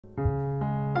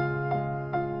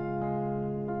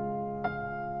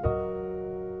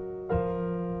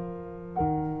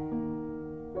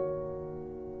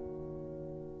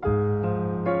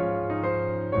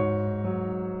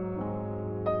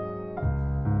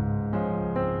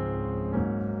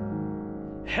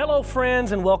Hello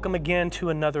friends, and welcome again to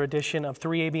another edition of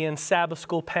 3ABN Sabbath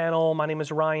School Panel. My name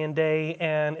is Ryan Day,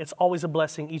 and it's always a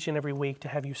blessing each and every week to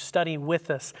have you study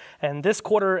with us. And this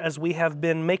quarter, as we have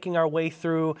been making our way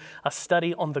through a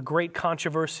study on the great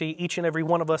controversy, each and every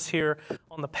one of us here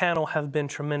on the panel have been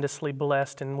tremendously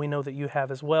blessed, and we know that you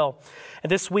have as well. And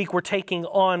this week we're taking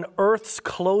on Earth's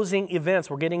closing events.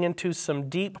 We're getting into some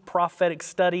deep prophetic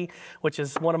study, which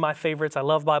is one of my favorites. I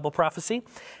love Bible prophecy.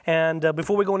 And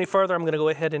before we go any further, I'm going to go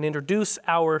ahead and introduce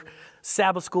our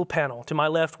Sabbath School panel. To my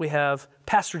left, we have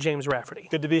Pastor James Rafferty.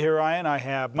 Good to be here, Ryan. I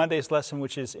have Monday's lesson,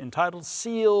 which is entitled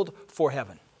Sealed for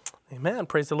Heaven. Amen.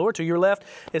 Praise the Lord. To your left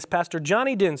is Pastor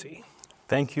Johnny Dinsey.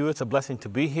 Thank you. It's a blessing to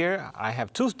be here. I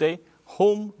have Tuesday,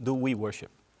 Whom Do We Worship?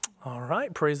 All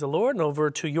right. Praise the Lord. And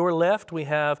over to your left, we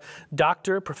have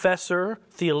Dr., Professor,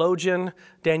 Theologian,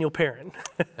 Daniel Perrin.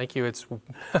 Thank you. It's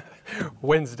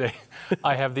Wednesday.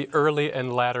 I have the early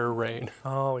and latter rain.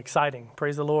 Oh, exciting.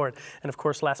 Praise the Lord. And of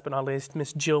course, last but not least,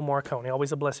 Miss Jill Marconi.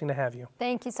 Always a blessing to have you.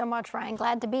 Thank you so much, Ryan.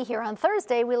 Glad to be here. On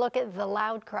Thursday, we look at the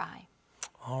loud cry.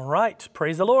 All right.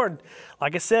 Praise the Lord.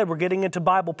 Like I said, we're getting into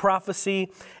Bible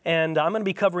prophecy, and I'm going to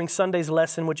be covering Sunday's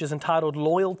lesson, which is entitled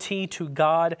Loyalty to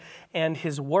God and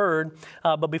His Word.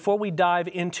 But before we dive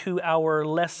into our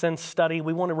lesson study,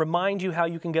 we want to remind you how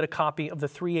you can get a copy of the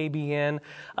 3ABN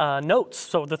notes.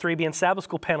 So the 3ABN Sabbath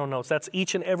School panel notes. That's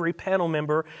each and every panel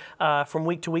member from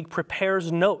week to week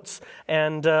prepares notes.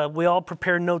 And we all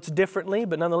prepare notes differently,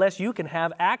 but nonetheless, you can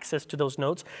have access to those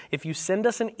notes if you send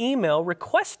us an email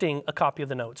requesting a copy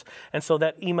of the notes. And so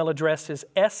that email address is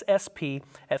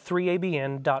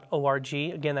ssp@3abn.org.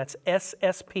 Again, that's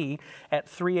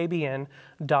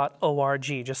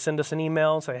ssp@3abn.org. Just send us an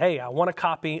email and say, hey, I want a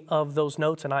copy of those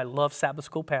notes, and I love Sabbath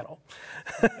School panel.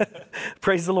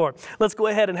 Praise the Lord. Let's go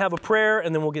ahead and have a prayer,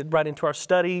 and then we'll get right into our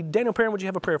study. Daniel Perrin, would you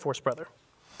have a prayer for us, brother?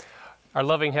 Our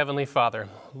loving Heavenly Father,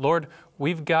 Lord,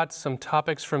 we've got some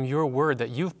topics from your word that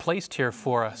you've placed here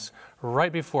for us,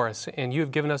 right before us, and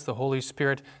you've given us the Holy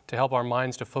Spirit to help our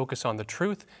minds to focus on the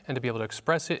truth and to be able to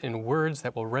express it in words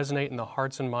that will resonate in the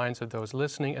hearts and minds of those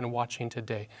listening and watching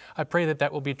today. I pray that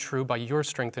that will be true by your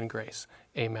strength and grace.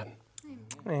 Amen.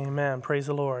 Amen. Praise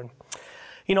the Lord.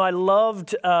 You know, I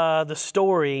loved the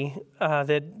story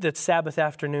that Sabbath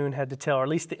afternoon had to tell, or at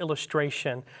least the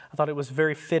illustration. I thought it was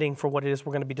very fitting for what it is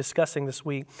we're going to be discussing this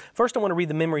week. First, I want to read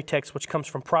the memory text, which comes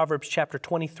from Proverbs chapter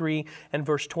 23 and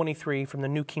verse 23 from the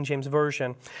New King James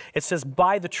Version. It says,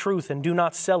 "Buy the truth and do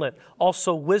not sell it,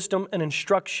 also wisdom and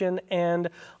instruction and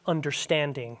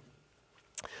understanding."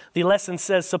 The lesson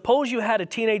says, suppose you had a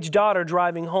teenage daughter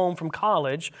driving home from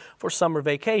college for summer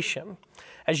vacation.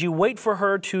 As you wait for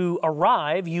her to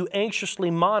arrive, you anxiously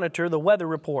monitor the weather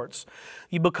reports.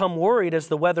 You become worried as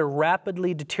the weather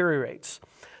rapidly deteriorates.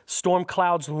 Storm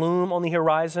clouds loom on the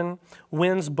horizon.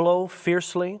 Winds blow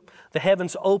fiercely. The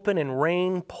heavens open and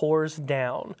rain pours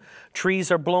down.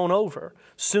 Trees are blown over.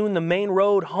 Soon the main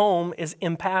road home is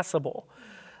impassable.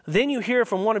 Then you hear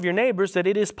from one of your neighbors that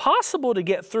it is possible to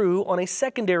get through on a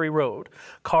secondary road.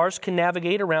 Cars can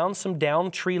navigate around some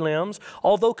downed tree limbs.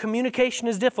 Although communication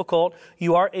is difficult,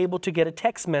 you are able to get a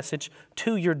text message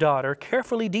to your daughter,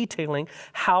 carefully detailing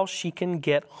how she can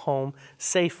get home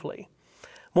safely.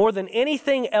 More than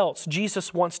anything else,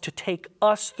 Jesus wants to take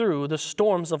us through the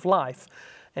storms of life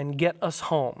and get us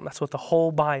home. That's what the whole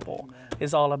Bible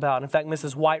is all about. In fact,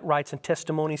 Mrs. White writes in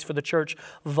Testimonies for the Church,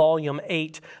 Volume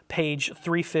 8, page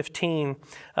 315,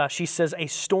 she says, "A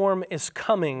storm is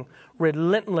coming,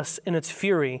 relentless in its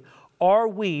fury. Are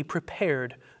we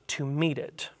prepared to meet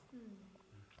it?"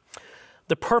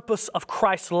 The purpose of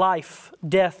Christ's life,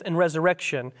 death, and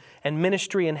resurrection and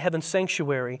ministry in heaven's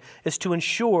sanctuary is to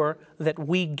ensure that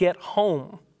we get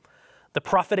home. The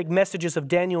prophetic messages of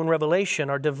Daniel and Revelation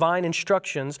are divine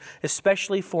instructions,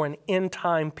 especially for an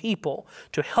end-time people,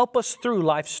 to help us through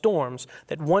life's storms,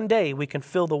 that one day we can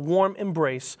feel the warm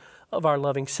embrace of our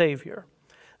loving Savior.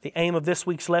 The aim of this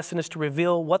week's lesson is to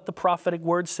reveal what the prophetic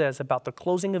word says about the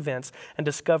closing events and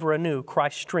discover anew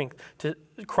Christ's strength to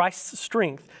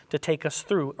take us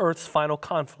through earth's final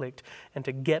conflict and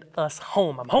to get us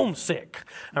home. I'm homesick.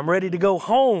 I'm ready to go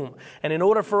home. And in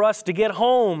order for us to get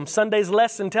home, Sunday's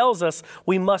lesson tells us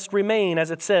we must remain,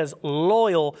 as it says,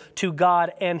 loyal to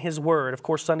God and His Word. Of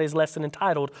course, Sunday's lesson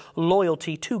entitled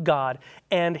Loyalty to God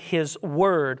and His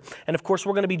Word. And of course,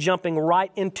 we're going to be jumping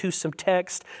right into some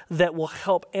text that will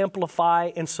help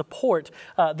amplify and support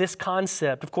this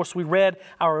concept. Of course, we read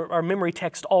our memory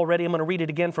text already. I'm going to read it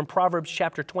again from Proverbs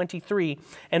chapter 23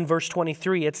 and verse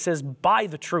 23. It says, "Buy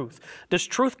the truth." Does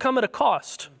truth come at a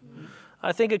cost?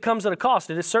 I think it comes at a cost.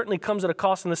 It certainly comes at a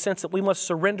cost in the sense that we must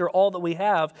surrender all that we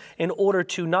have in order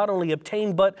to not only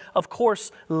obtain, but of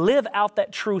course, live out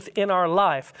that truth in our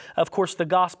life. Of course, the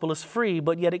gospel is free,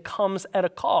 but yet it comes at a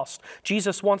cost.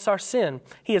 Jesus wants our sin.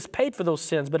 He has paid for those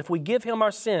sins, but if we give Him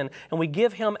our sin and we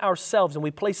give Him ourselves and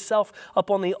we place self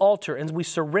up on the altar and we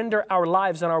surrender our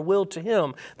lives and our will to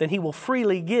Him, then He will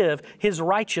freely give His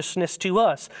righteousness to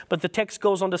us. But the text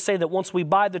goes on to say that once we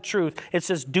buy the truth, it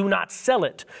says, do not sell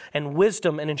it, and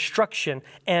wisdom and instruction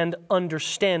and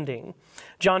understanding.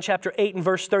 John chapter 8 and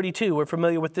verse 32, we're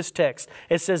familiar with this text.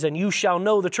 It says, and you shall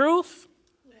know the truth,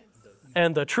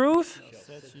 and the truth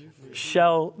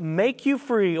shall make you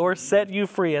free, or set you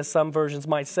free, as some versions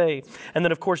might say. And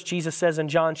then, of course, Jesus says in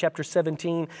John chapter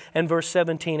 17 and verse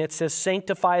 17, it says,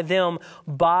 sanctify them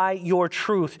by your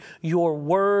truth. Your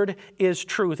word is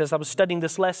truth. As I was studying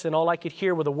this lesson, all I could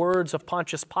hear were the words of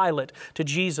Pontius Pilate to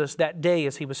Jesus that day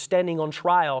as he was standing on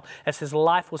trial, as his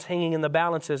life was hanging in the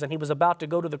balances, and he was about to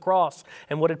go to the cross.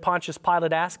 And what did Pontius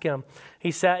Pilate ask him?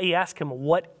 He asked him,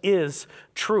 what is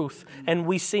truth? And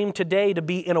we seem today to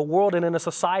be in a world and in a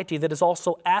society that is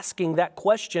also asking that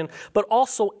question, but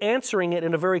also answering it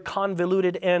in a very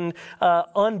convoluted and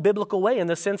unbiblical way, in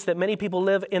the sense that many people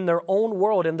live in their own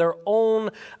world, in their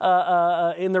own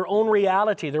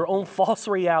reality, their own false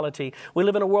reality. We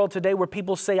live in a world today where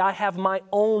people say, I have my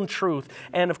own truth.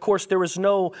 And of course, there is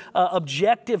no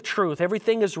objective truth.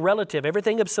 Everything is relative.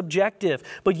 Everything is subjective.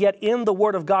 But yet in the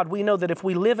Word of God, we know that if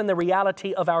we live in the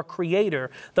reality of our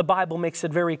Creator, the Bible makes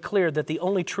it very clear that the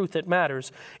only truth that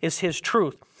matters is His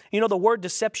truth. You know, the word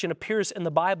deception appears in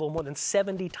the Bible more than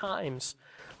 70 times.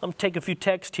 I'm going to take a few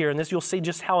texts here, and this you'll see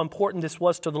just how important this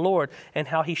was to the Lord and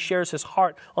how He shares His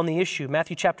heart on the issue.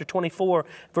 Matthew chapter 24,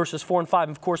 verses 4 and 5.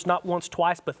 Of course, not once,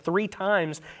 twice, but 3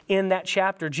 times in that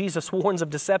chapter, Jesus warns of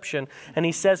deception. And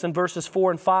He says in verses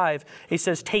 4 and 5, He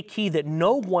says, take heed that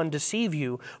no one deceive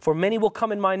you, for many will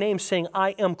come in my name, saying,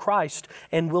 I am Christ,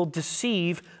 and will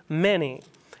deceive many.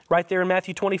 Right there in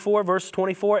Matthew 24, verse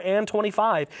 24 and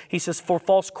 25, He says, for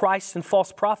false Christs and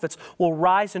false prophets will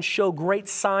rise and show great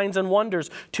signs and wonders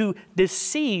to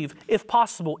deceive, if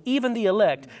possible, even the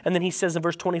elect. And then He says in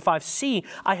verse 25, see,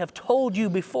 I have told you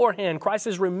beforehand. Christ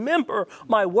says, remember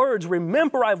my words.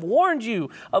 Remember, I've warned you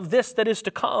of this that is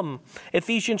to come.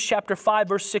 Ephesians chapter 5,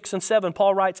 verse 6 and 7,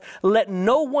 Paul writes, let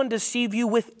no one deceive you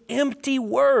with empty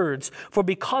words, for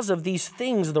because of these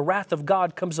things the wrath of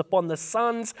God comes upon the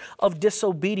sons of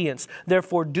disobedience.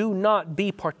 Therefore, do not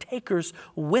be partakers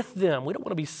with them. We don't want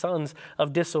to be sons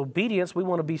of disobedience. We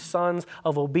want to be sons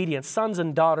of obedience, sons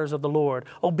and daughters of the Lord,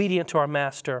 obedient to our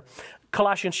Master.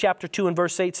 Colossians chapter 2 and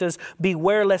verse 8 says,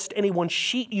 beware lest anyone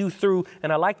cheat you through,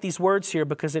 and I like these words here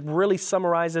because it really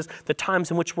summarizes the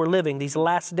times in which we're living, these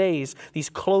last days, these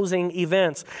closing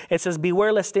events. It says,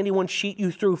 beware lest anyone cheat you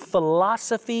through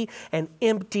philosophy and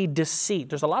empty deceit.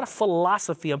 There's a lot of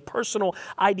philosophy and personal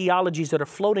ideologies that are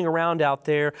floating around out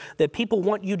there that people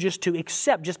want you just to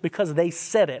accept just because they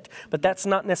said it, but that's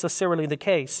not necessarily the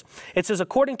case. It says,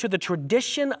 according to the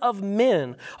tradition of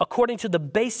men, according to the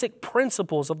basic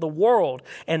principles of the world,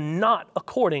 and not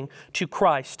according to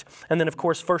Christ. And then, of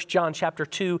course, 1 John chapter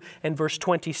 2 and verse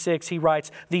 26, he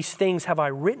writes, these things have I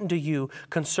written to you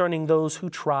concerning those who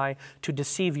try to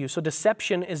deceive you. So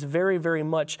deception is very, very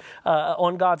much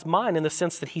on God's mind, in the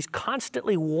sense that He's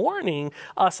constantly warning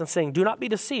us and saying, do not be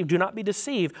deceived, do not be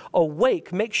deceived.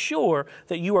 Awake, make sure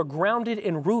that you are grounded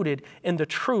and rooted in the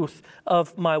truth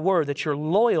of my word, that you're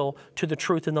loyal to the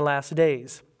truth in the last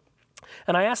days.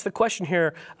 And I ask the question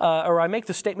here, or I make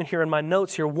the statement here in my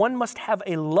notes here, one must have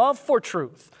a love for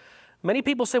truth. Many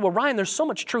people say, well, Ryan, there's so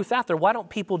much truth out there. Why don't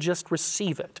people just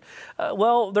receive it?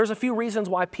 Well, there's a few reasons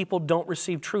why people don't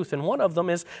receive truth. And one of them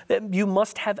is that you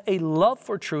must have a love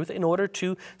for truth in order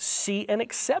to see and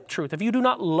accept truth. If you do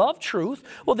not love truth,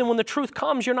 well, then when the truth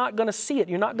comes, you're not going to see it.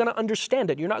 You're not going to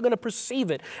understand it. You're not going to perceive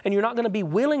it. And you're not going to be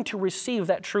willing to receive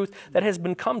that truth that has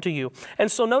been come to you.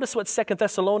 And so notice what 2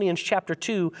 Thessalonians chapter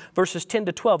 2, verses 10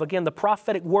 to 12, again, the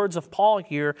prophetic words of Paul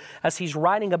here as he's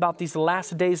writing about these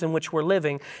last days in which we're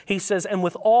living. He says, and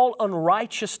with all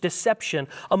unrighteous deception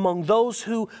among those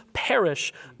who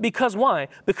perish. Because why?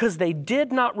 Because they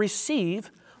did not receive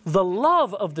the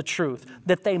love of the truth,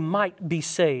 that they might be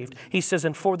saved. He says,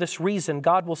 and for this reason,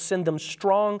 God will send them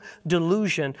strong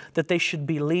delusion that they should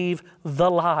believe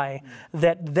the lie,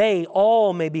 that they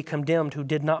all may be condemned who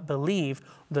did not believe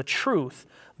the truth,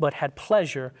 but had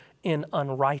pleasure in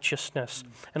unrighteousness.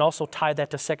 And also tie that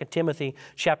to 2 Timothy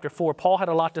chapter 4. Paul had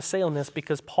a lot to say on this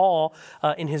because Paul,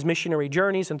 in his missionary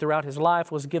journeys and throughout his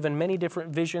life, was given many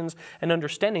different visions and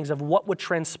understandings of what would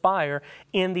transpire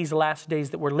in these last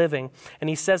days that we're living. And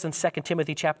he says in 2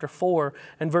 Timothy chapter 4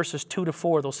 and verses 2 to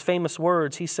 4, those famous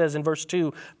words, he says in verse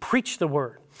 2, preach the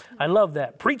word. I love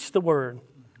that. Preach the word.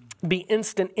 Be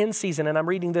instant in season. And I'm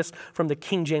reading this from the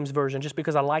King James Version just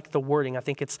because I like the wording. I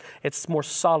think it's more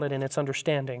solid in its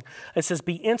understanding. It says,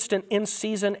 be instant in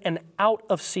season and out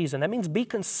of season. That means be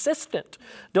consistent.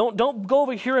 Don't go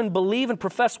over here and believe and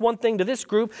profess one thing to this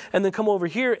group and then come over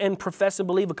here and profess and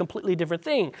believe a completely different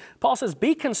thing. Paul says,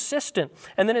 be consistent.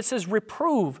 And then it says,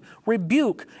 reprove,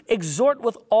 rebuke, exhort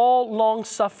with all long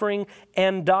suffering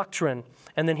and doctrine.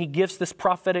 And then he gives this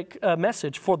prophetic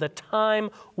message, for the time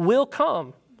will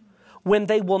come when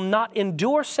they will not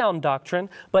endure sound doctrine,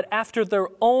 but after their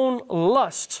own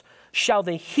lusts shall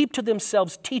they heap to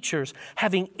themselves teachers,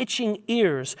 having itching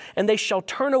ears, and they shall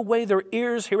turn away their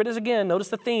ears, here it is again, notice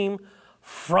the theme,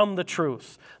 from the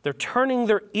truth. They're turning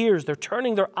their ears, they're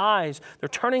turning their eyes, they're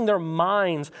turning their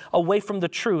minds away from the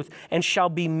truth, and shall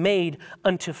be made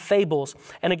unto fables.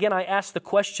 And again, I ask the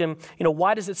question,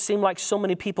 why does it seem like so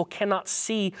many people cannot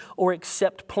see or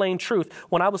accept plain truth?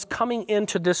 When I was coming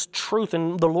into this truth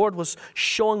and the Lord was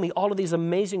showing me all of these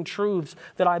amazing truths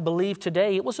that I believe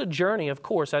today, it was a journey, of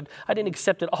course. I didn't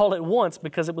accept it all at once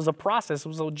because it was a process, it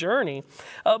was a journey.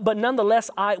 But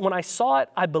nonetheless, when I saw it,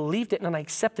 I believed it and I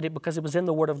accepted it because it was in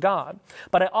the Word of God.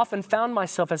 But I often found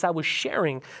myself as I was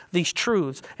sharing these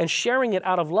truths and sharing it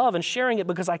out of love and sharing it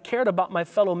because I cared about my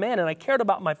fellow man and I cared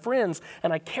about my friends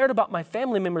and I cared about my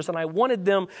family members and I wanted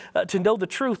them to know the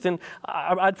truth. And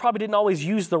I probably didn't always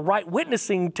use the right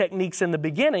witnessing techniques in the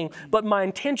beginning, but my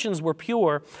intentions were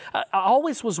pure. I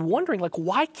always was wondering,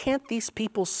 why can't these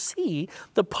people see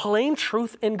the plain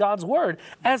truth in God's Word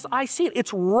as I see it?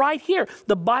 It's right here.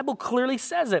 The Bible clearly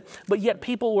says it, but yet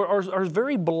people are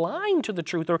very blind to the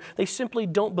truth, or they simply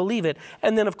don't believe it.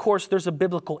 And then, of course, there's a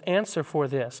biblical answer for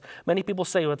this. Many people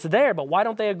say, well, it's there, but why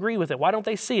don't they agree with it? Why don't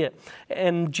they see it?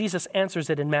 And Jesus answers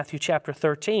it in Matthew chapter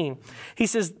 13. He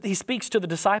says, he speaks to the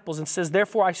disciples and says,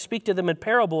 therefore I speak to them in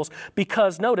parables,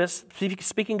 because notice,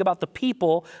 speaking about the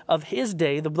people of his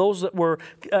day, those that were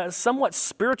somewhat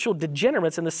spiritual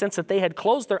degenerates in the sense that they had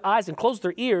closed their eyes and closed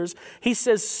their ears, he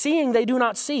says, seeing they do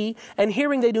not see, and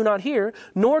hearing they do not hear,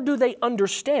 nor do they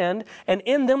understand, and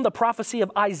in them the prophecy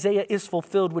of Isaiah is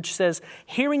fulfilled, which says,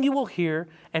 hearing you will hear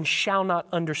and shall not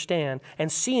understand,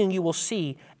 and seeing you will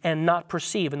see and not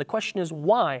perceive. And the question is,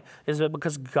 why? Is it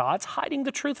because God's hiding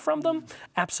the truth from them?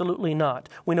 Absolutely not.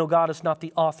 We know God is not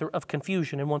the author of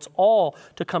confusion and wants all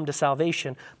to come to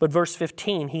salvation. But verse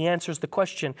 15, he answers the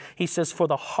question. He says, for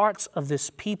the hearts of this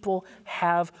people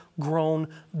have grown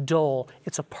dull.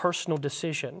 It's a personal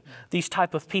decision. These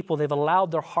type of people, they've allowed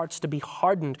their hearts to be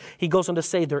hardened. He goes on to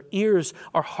say their ears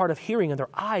are hard of hearing and their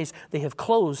eyes they have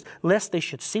closed, lest they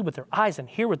should see with their eyes and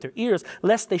hear with their ears,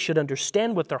 lest they should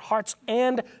understand with their hearts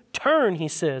and turn, he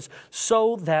says,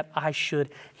 so that I should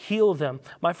heal them.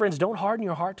 My friends, don't harden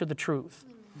your heart to the truth.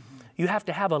 You have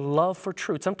to have a love for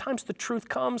truth. Sometimes the truth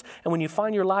comes, and when you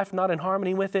find your life not in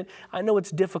harmony with it, I know it's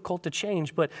difficult to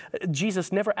change, but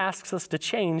Jesus never asks us to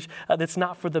change that's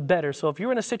not for the better. So if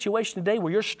you're in a situation today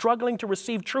where you're struggling to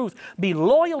receive truth, be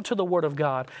loyal to the Word of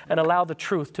God and allow the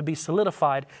truth to be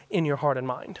solidified in your heart and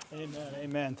mind. Amen.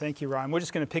 Amen. Thank you, Ryan. We're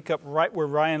just going to pick up right where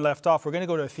Ryan left off. We're going to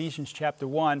go to Ephesians chapter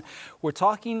 1. We're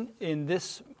talking in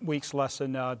this week's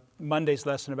lesson, Monday's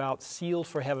lesson, about sealed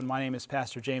for heaven. My name is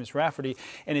Pastor James Rafferty.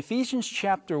 And Ephesians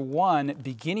chapter 1,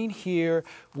 beginning here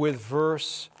with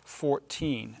verse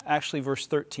 14, actually verse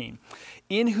 13.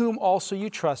 In whom also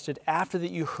you trusted after that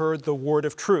you heard the word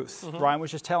of truth. Ryan was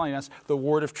just telling us the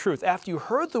word of truth. After you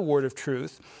heard the word of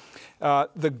truth,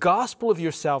 the gospel of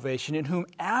your salvation, in whom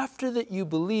after that you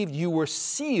believed, you were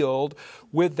sealed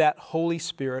with that Holy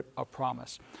Spirit of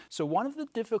promise. So one of the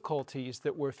difficulties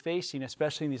that we're facing,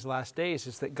 especially in these last days,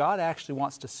 is that God actually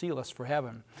wants to seal us for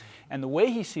heaven. And the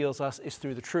way He seals us is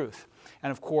through the truth.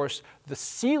 And of course, the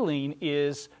sealing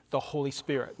is the Holy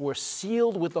Spirit. We're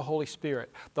sealed with the Holy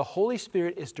Spirit. The Holy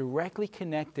Spirit is directly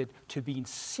connected to being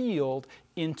sealed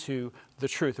into the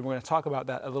truth. And we're going to talk about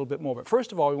that a little bit more. But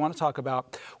first of all, we want to talk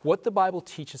about what the Bible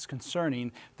teaches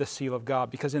concerning the seal of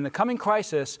God. Because in the coming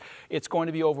crisis, it's going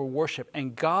to be over worship.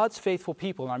 And God's faithful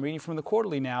people, and I'm reading from the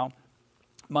Quarterly now,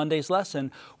 Monday's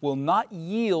lesson, will not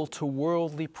yield to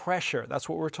worldly pressure. That's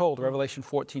what we're told, Revelation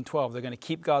 14:12. They're going to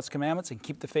keep God's commandments and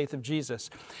keep the faith of Jesus.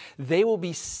 They will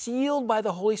be sealed by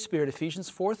the Holy Spirit,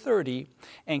 Ephesians 4:30,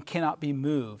 and cannot be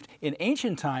moved. In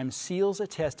ancient times, seals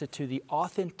attested to the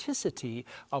authenticity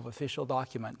of official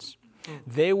documents.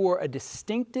 They were a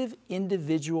distinctive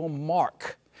individual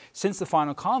mark. Since the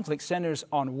final conflict centers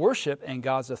on worship and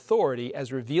God's authority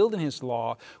as revealed in His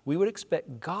law, we would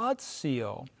expect God's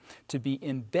seal to be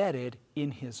embedded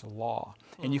in His law.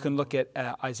 And you can look at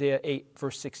Isaiah 8,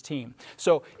 verse 16.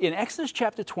 So in Exodus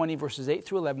chapter 20, verses 8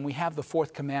 through 11, we have the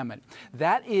fourth commandment.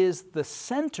 That is the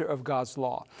center of God's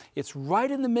law. It's right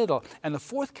in the middle. And the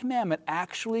fourth commandment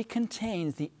actually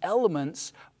contains the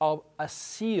elements of a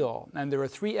seal. And there are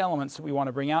three elements that we want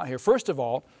to bring out here. First of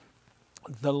all,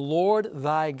 the Lord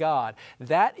thy God.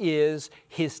 That is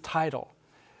His title.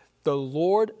 The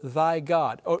Lord thy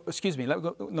God. Oh, excuse me,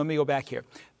 let me go back here.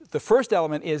 The first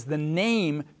element is the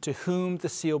name to whom the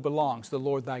seal belongs, the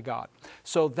Lord thy God.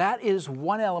 So that is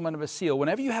one element of a seal.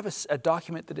 Whenever you have a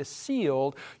document that is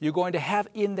sealed, you're going to have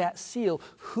in that seal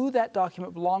who that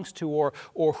document belongs to, or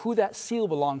who that seal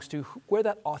belongs to, where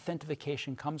that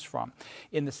authentication comes from.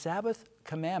 In the Sabbath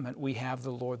commandment, we have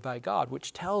the Lord thy God,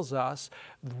 which tells us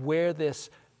where this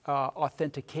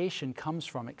authentication comes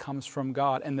from. It comes from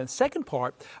God. And the second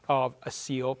part of a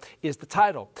seal is the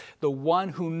title, the one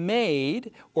who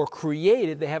made or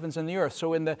created the heavens and the earth.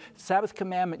 So in the Sabbath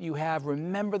commandment you have,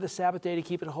 remember the Sabbath day to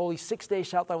keep it holy. 6 days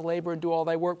shalt thou labor and do all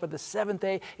thy work, but the seventh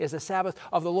day is the Sabbath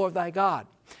of the Lord thy God.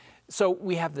 So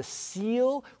we have the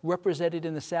seal represented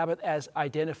in the Sabbath as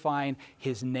identifying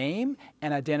His name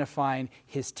and identifying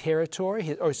His territory,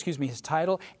 His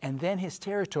title, and then His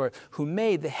territory, who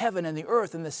made the heaven and the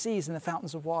earth and the seas and the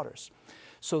fountains of waters.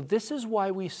 So this is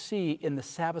why we see in the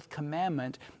Sabbath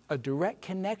commandment a direct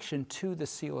connection to the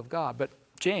seal of God. But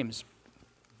James,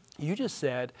 you just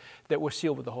said that we're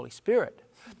sealed with the Holy Spirit.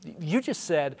 You just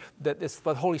said that it's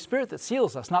the Holy Spirit that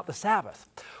seals us, not the Sabbath.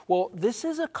 Well, this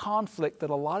is a conflict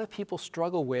that a lot of people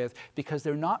struggle with because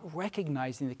they're not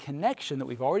recognizing the connection that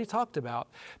we've already talked about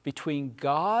between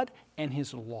God and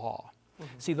His law.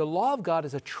 See, the law of God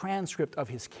is a transcript of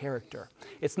His character.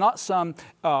 It's not some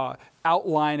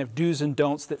outline of do's and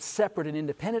don'ts that's separate and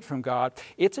independent from God.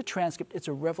 It's a transcript. It's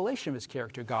a revelation of His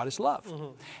character. God is love.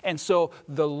 And so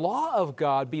the law of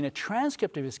God being a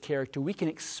transcript of His character, we can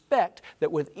expect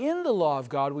that within the law of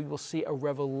God, we will see a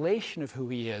revelation of who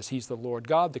He is. He's the Lord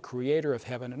God, the creator of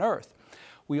heaven and earth.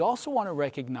 We also want to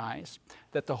recognize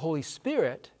that the Holy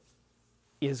Spirit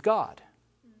is God.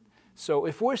 So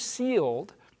if we're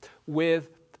sealed with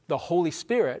the Holy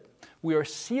Spirit, we are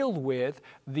sealed with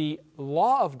the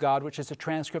law of God, which is a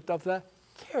transcript of the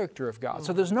character of God.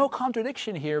 So there's no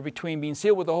contradiction here between being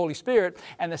sealed with the Holy Spirit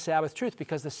and the Sabbath truth,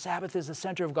 because the Sabbath is the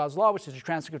center of God's law, which is a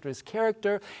transcript of His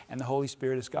character, and the Holy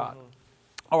Spirit is God.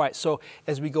 All right, so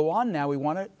as we go on now, we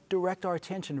want to direct our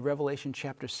attention to Revelation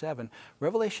chapter 7.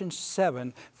 Revelation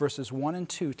 7, verses 1 and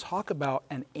 2, talk about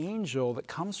an angel that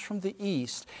comes from the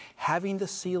east having the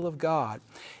seal of God.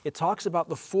 It talks about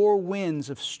the four winds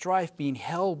of strife being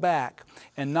held back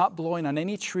and not blowing on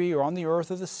any tree or on the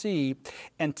earth or the sea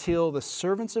until the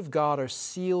servants of God are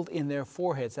sealed in their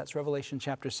foreheads. That's Revelation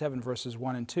chapter 7, verses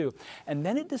 1 and 2. And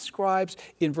then it describes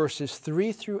in verses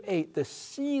 3 through 8 the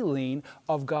sealing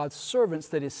of God's servants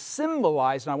that is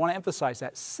symbolized, and I want to emphasize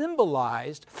that,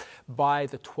 symbolized by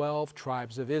the 12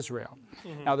 tribes of Israel.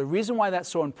 Now, the reason why that's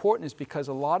so important is because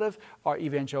a lot of our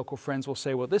evangelical friends will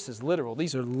say, well, this is literal.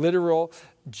 These are literal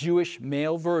Jewish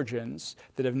male virgins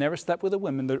that have never slept with a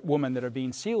woman that are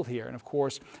being sealed here. And of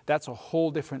course, that's a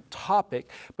whole different topic.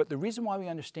 But the reason why we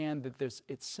understand that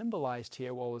it's symbolized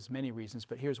here, well, there's many reasons,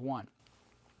 but here's one.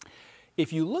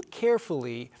 If you look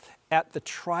carefully at the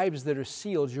tribes that are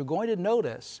sealed, you're going to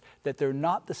notice that they're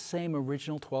not the same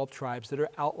original 12 tribes that are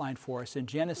outlined for us in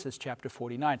Genesis chapter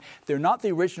 49. They're not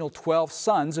the original 12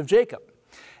 sons of Jacob.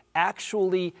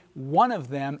 Actually, one of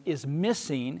them is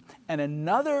missing, and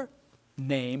another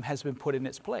name has been put in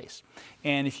its place.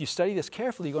 And if you study this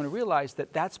carefully, you're going to realize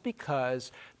that that's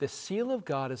because the seal of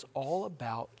God is all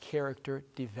about character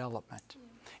development.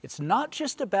 It's not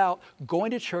just about going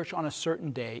to church on a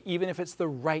certain day, even if it's the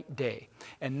right day,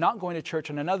 and not going to church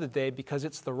on another day because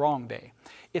it's the wrong day.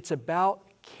 It's about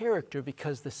character,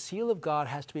 because the seal of God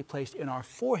has to be placed in our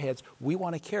foreheads. We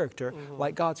want a character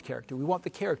like God's character. We want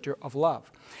the character of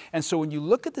love. And so when you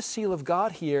look at the seal of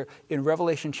God here in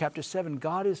Revelation chapter 7,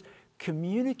 God is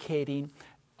communicating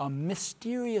a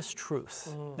mysterious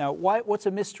truth. Now, what's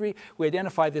a mystery? We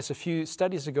identified this a few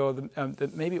studies ago,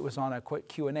 that maybe it was on a quick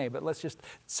Q&A, but let's just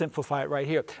simplify it right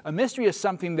here. A mystery is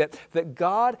something that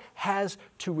God has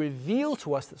to reveal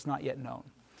to us that's not yet known.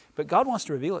 But God wants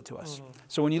to reveal it to us.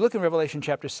 So when you look in Revelation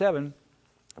chapter 7,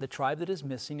 the tribe that is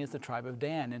missing is the tribe of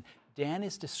Dan. And Dan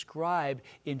is described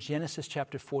in Genesis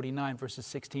chapter 49, verses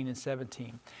 16 and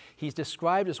 17. He's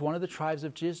described as one of the tribes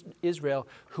of Israel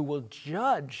who will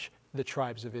judge the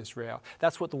tribes of Israel.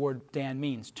 That's what the word Dan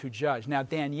means, to judge. Now,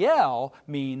 Daniel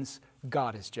means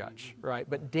God is judge, right?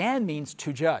 But Dan means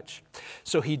to judge.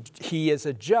 So he is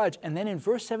a judge. And then in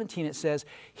verse 17 it says,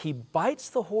 he bites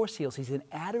the horse heels. He's an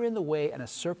adder in the way and a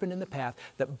serpent in the path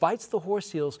that bites the horse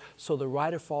heels so the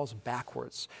rider falls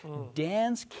backwards.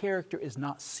 Dan's character is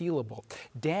not sealable.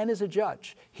 Dan is a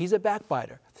judge. He's a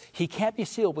backbiter. He can't be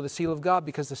sealed with the seal of God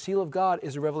because the seal of God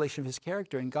is a revelation of his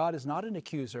character, and God is not an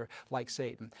accuser like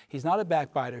Satan. He's not a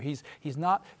backbiter. He's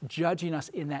not judging us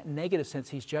in that negative sense.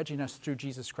 He's judging us through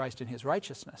Jesus Christ and his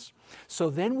righteousness. So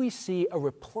then we see a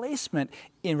replacement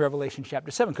in Revelation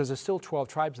chapter 7, because there's still 12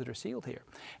 tribes that are sealed here.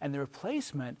 And the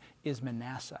replacement is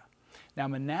Manasseh. Now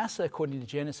Manasseh, according to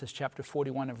Genesis chapter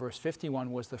 41 and verse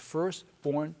 51, was the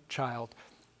firstborn child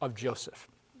of Joseph.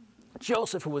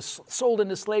 Joseph, who was sold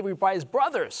into slavery by his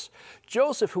brothers.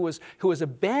 Joseph, who was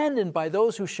abandoned by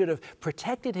those who should have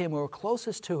protected him or were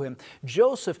closest to him.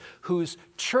 Joseph, whose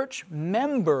church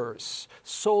members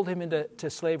sold him into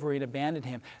slavery and abandoned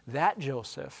him. That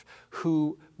Joseph,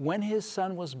 who, when his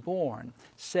son was born,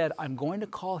 said, I'm going to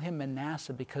call him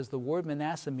Manasseh because the word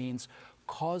Manasseh means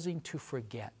causing to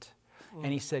forget.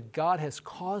 And he said, God has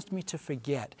caused me to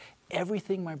forget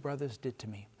everything my brothers did to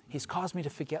me. He's caused me to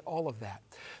forget all of that.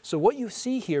 So what you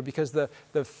see here, because the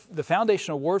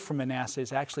foundational word for Manasseh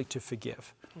is actually to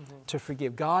forgive. To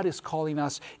forgive. God is calling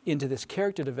us into this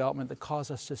character development that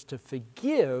causes us to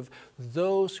forgive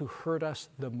those who hurt us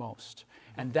the most.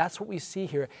 And that's what we see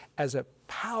here as a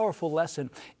powerful lesson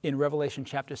in Revelation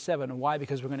chapter 7. And why?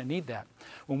 Because we're going to need that.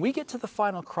 When we get to the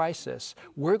final crisis,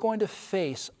 we're going to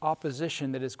face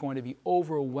opposition that is going to be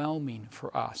overwhelming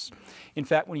for us. In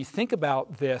fact, when you think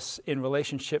about this in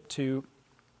relationship to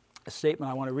a statement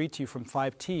I want to read to you from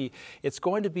 5T, it's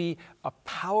going to be a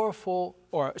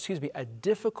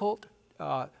difficult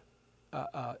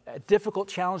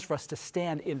challenge for us to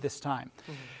stand in this time.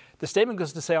 The statement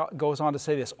goes on to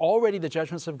say this: already the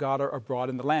judgments of God are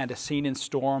abroad in the land, as seen in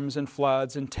storms and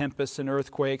floods and tempests and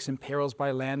earthquakes and perils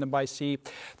by land and by sea.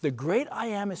 The great I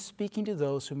Am is speaking to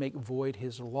those who make void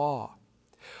his law.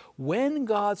 When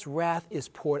God's wrath is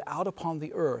poured out upon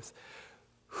the earth,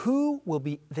 who will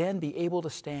then be able to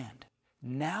stand?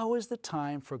 Now is the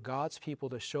time for God's people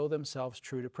to show themselves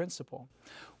true to principle.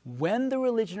 When the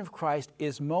religion of Christ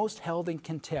is most held in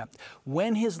contempt,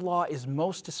 when his law is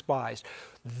most despised,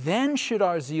 then should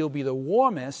our zeal be the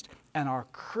warmest and our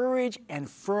courage and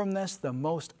firmness the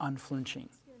most unflinching.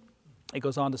 It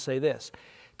goes on to say this: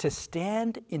 to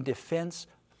stand in defense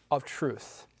of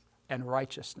truth and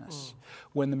righteousness,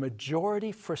 when the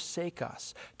majority forsake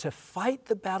us, to fight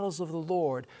the battles of the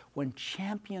Lord when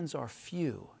champions are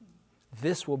few.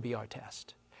 This will be our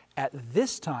test. At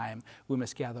this time, we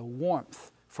must gather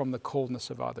warmth from the coldness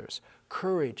of others,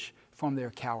 courage from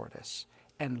their cowardice,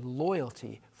 and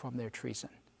loyalty from their treason.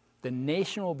 The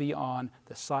nation will be on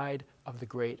the side of the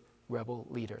great rebel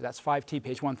leader. That's 5T,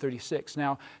 page 136.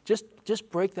 Now, just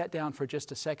break that down for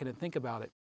just a second and think about it.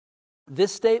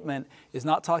 This statement is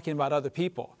not talking about other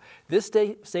people. This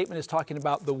statement is talking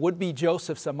about the would-be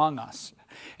Josephs among us.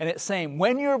 And it's saying,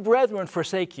 when your brethren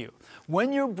forsake you,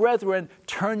 when your brethren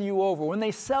turn you over, when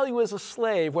they sell you as a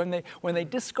slave, when they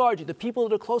discard you, the people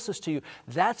that are closest to you,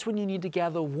 that's when you need to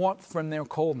gather warmth from their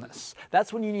coldness.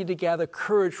 That's when you need to gather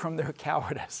courage from their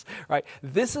cowardice, right?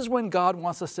 This is when God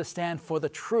wants us to stand for the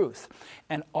truth.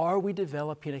 And are we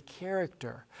developing a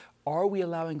character? Are we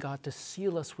allowing God to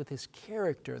seal us with his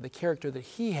character, the character that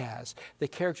he has, the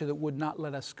character that would not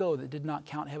let us go, that did not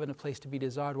count heaven a place to be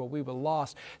desired while we were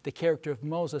lost, the character of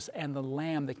Moses and the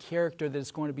Lamb, the character that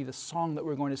is going to be the song that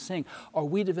we're going to sing? Are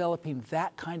we developing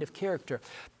that kind of character?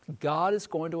 God is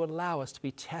going to allow us to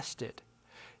be tested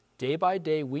day by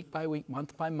day, week by week,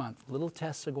 month by month. Little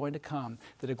tests are going to come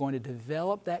that are going to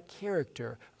develop that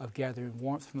character of gathering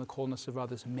warmth from the coldness of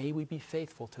others. May we be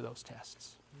faithful to those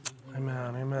tests.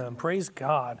 Amen, amen. Praise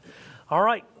God. All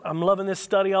right, I'm loving this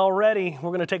study already. We're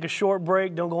going to take a short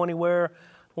break. Don't go anywhere.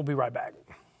 We'll be right back.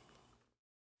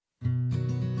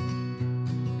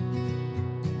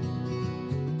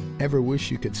 Ever wish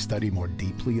you could study more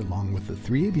deeply along with the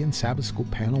 3ABN Sabbath School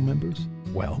panel members?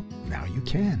 Well, now you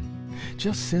can.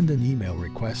 Just send an email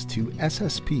request to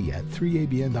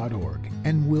ssp@3abn.org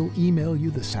and we'll email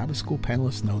you the Sabbath School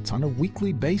panelist notes on a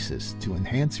weekly basis to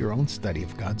enhance your own study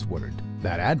of God's Word.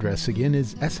 That address again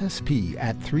is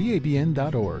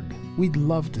ssp@3abn.org. We'd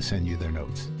love to send you their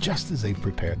notes, just as they've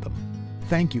prepared them.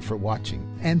 Thank you for watching,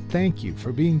 and thank you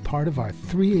for being part of our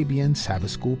 3ABN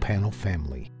Sabbath School panel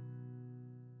family.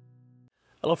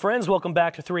 Hello friends, welcome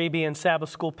back to 3ABN Sabbath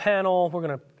School panel. We're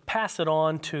going to pass it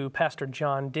on to Pastor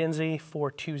John Dinsey for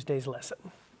Tuesday's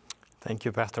lesson. Thank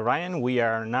you, Pastor Ryan. We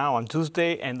are now on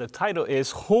Tuesday, and the title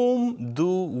is, Whom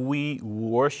Do We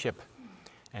Worship?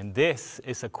 And this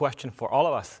is a question for all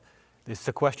of us. This is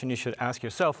a question you should ask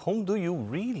yourself. Whom do you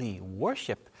really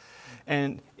worship?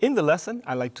 And in the lesson,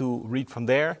 I like to read from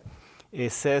there.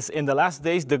 It says, in the last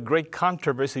days, the great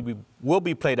controversy will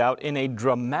be played out in a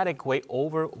dramatic way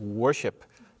over worship.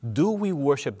 Do we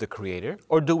worship the Creator,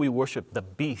 or do we worship the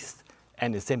beast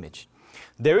and its image?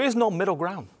 There is no middle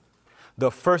ground. The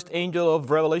first angel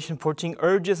of Revelation 14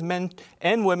 urges men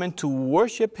and women to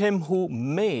worship him who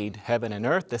made heaven and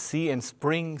earth, the sea and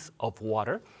springs of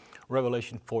water.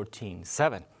 Revelation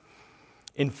 14:7.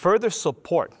 In further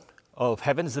support of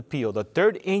heaven's appeal, the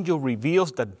third angel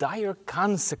reveals the dire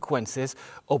consequences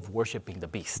of worshiping the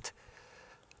beast.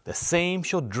 The same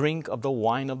shall drink of the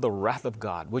wine of the wrath of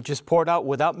God, which is poured out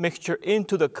without mixture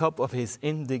into the cup of his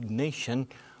indignation.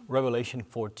 Revelation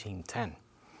 14:10.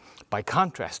 By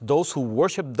contrast, those who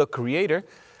worship the Creator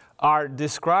are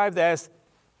described as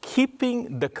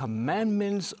keeping the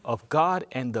commandments of God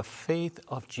and the faith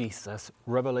of Jesus.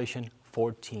 Revelation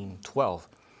 14:12.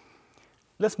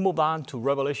 Let's move on to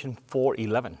Revelation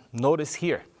 4:11. Notice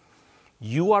here,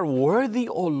 you are worthy,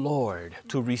 O Lord,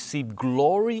 to receive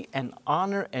glory and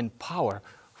honor and power,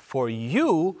 for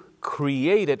you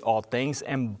created all things,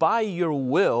 and by your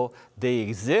will they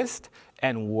exist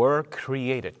and were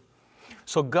created.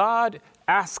 So God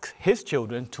asks his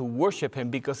children to worship him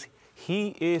because he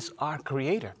is our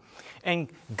Creator.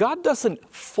 And God doesn't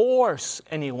force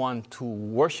anyone to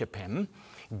worship him.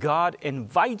 God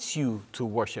invites you to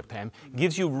worship him,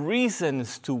 gives you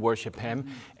reasons to worship him,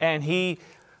 and he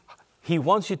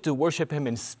wants you to worship him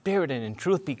in spirit and in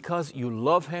truth because you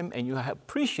love him and you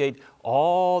appreciate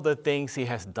all the things he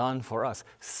has done for us,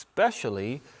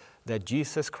 especially that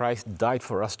Jesus Christ died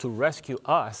for us to rescue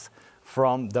us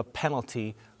from the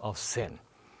penalty of sin.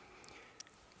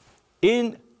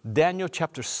 In Daniel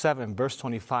chapter 7, verse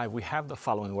 25, we have the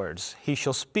following words. He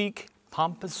shall speak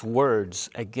pompous words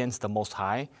against the Most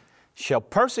High, shall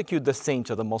persecute the saints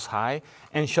of the Most High,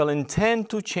 and shall intend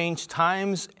to change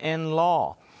times and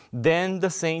law. Then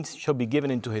the saints shall be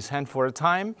given into his hand for a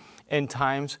time, and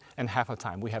times and half a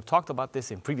time. We have talked about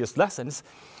this in previous lessons,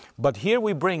 but here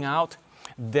we bring out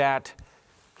that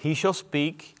he shall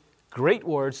speak great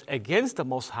words against the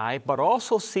Most High, but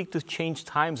also seek to change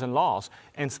times and laws.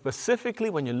 And specifically,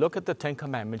 when you look at the Ten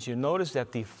Commandments, you notice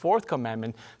that the fourth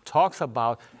commandment talks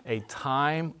about a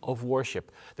time of worship,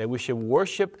 that we should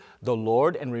worship the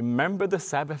Lord and remember the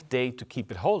Sabbath day to keep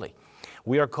it holy.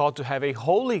 We are called to have a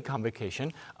holy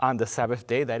convocation on the Sabbath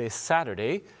day, that is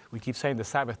Saturday. We keep saying the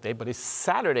Sabbath day, but it's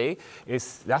Saturday.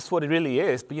 That's what it really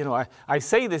is. But you know, I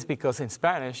say this because in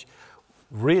Spanish,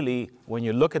 really, when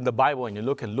you look in the Bible and you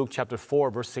look at Luke chapter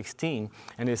 4, verse 16,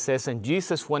 and it says, and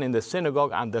Jesus went in the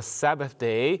synagogue on the Sabbath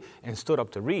day and stood up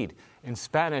to read. In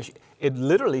Spanish, it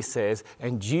literally says,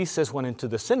 and Jesus went into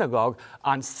the synagogue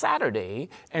on Saturday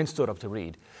and stood up to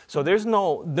read. So there's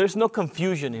no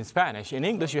confusion in Spanish. In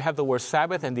English, you have the word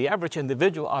Sabbath, and the average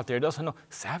individual out there doesn't know,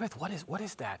 Sabbath, what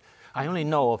is that? I only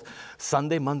know of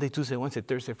Sunday, Monday, Tuesday, Wednesday,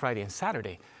 Thursday, Friday, and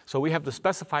Saturday. So we have to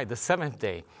specify the seventh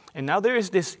day. And now there is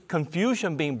this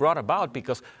confusion being brought about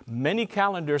because many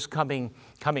calendars coming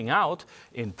out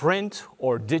in print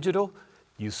or digital,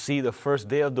 you see the first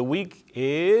day of the week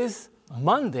is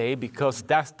Monday because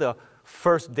that's the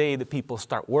first day that people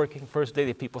start working, first day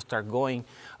that people start going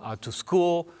to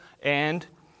school. And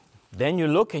then you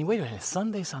look and wait a minute,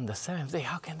 Sunday's on the seventh day,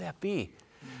 how can that be?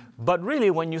 But really,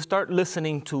 when you start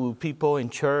listening to people in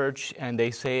church and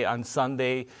they say on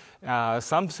Sunday,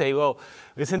 some say, well,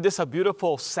 isn't this a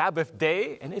beautiful Sabbath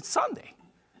day? And it's Sunday.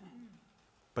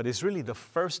 But it's really the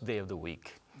first day of the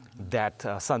week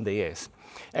that Sunday is.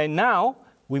 And now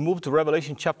we move to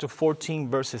Revelation chapter 14,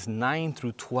 verses 9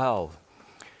 through 12.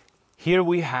 Here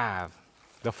we have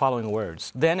the following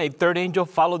words. Then a third angel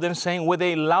followed them, saying with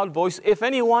a loud voice, if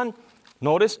anyone,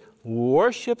 notice,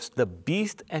 worships the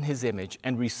beast and his image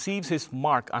and receives his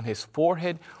mark on his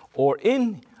forehead or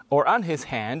on his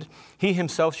hand, he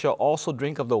himself shall also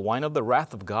drink of the wine of the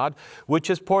wrath of God, which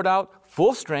is poured out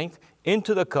full strength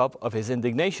into the cup of his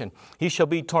indignation. He shall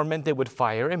be tormented with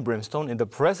fire and brimstone in the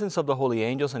presence of the holy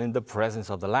angels and in the presence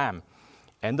of the Lamb.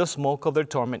 And the smoke of their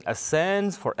torment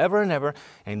ascends forever and ever,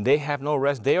 and they have no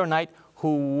rest day or night,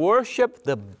 who worship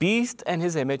the beast and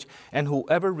his image, and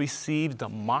whoever receives the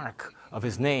mark of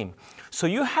his name. So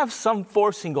you have some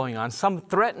forcing going on, some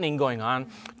threatening going on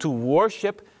to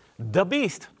worship the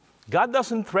beast. God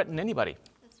doesn't threaten anybody.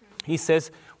 He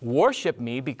says, worship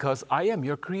me because I am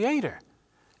your creator.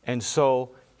 And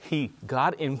so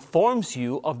God informs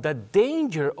you of the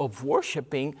danger of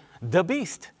worshiping the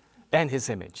beast and his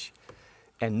image.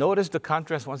 And notice the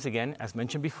contrast once again, as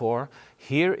mentioned before.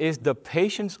 Here is the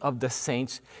patience of the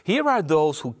saints. Here are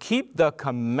those who keep the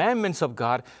commandments of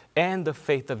God and the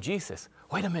faith of Jesus.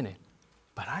 Wait a minute,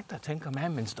 but aren't the 10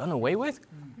 Commandments done away with?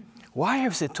 Why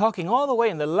is it talking all the way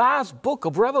in the last book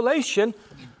of Revelation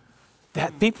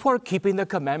that people are keeping the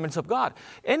commandments of God?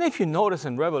 And if you notice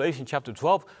in Revelation chapter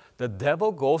 12, the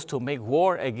devil goes to make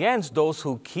war against those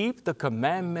who keep the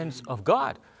commandments of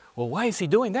God. Well, why is he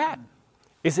doing that?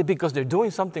 Is it because they're doing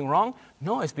something wrong?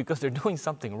 No, it's because they're doing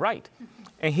something right.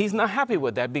 And he's not happy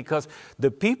with that, because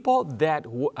the people that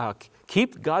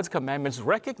keep God's commandments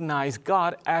recognize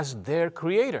God as their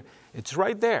creator. It's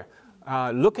right there.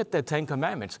 Look at the 10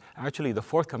 commandments. Actually, the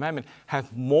 4th commandment has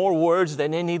more words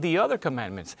than any of the other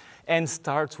commandments, and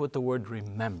starts with the word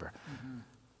remember.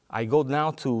 I go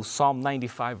now to Psalm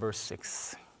 95, verse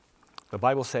 6. The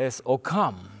Bible says, "O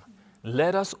come,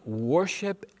 let us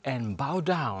worship and bow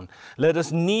down. Let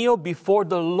us kneel before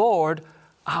the Lord,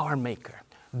 our Maker."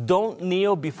 Don't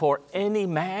kneel before any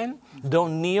man.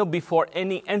 Don't kneel before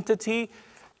any entity.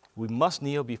 We must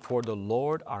kneel before the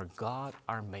Lord, our God,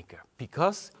 our Maker,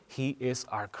 because He is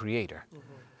our Creator.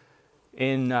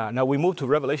 Now we move to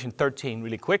Revelation 13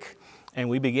 really quick, and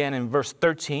we begin in verse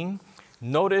 13.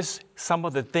 Notice some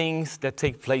of the things that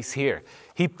take place here.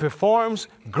 He performs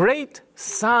great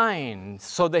signs,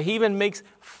 so that He even makes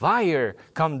fire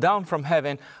come down from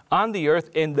heaven on the earth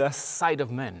in the sight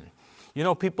of men. You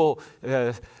know, people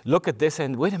look at this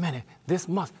and, wait a minute, this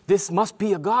must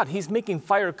be a God. He's making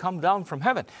fire come down from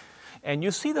heaven. And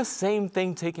you see the same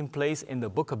thing taking place in the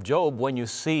book of Job, when you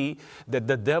see that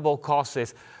the devil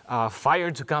causes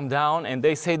fire to come down, and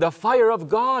they say the fire of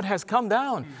God has come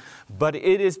down. But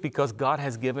it is because God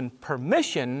has given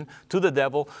permission to the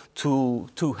devil to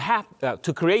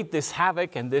create this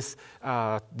havoc and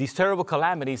these terrible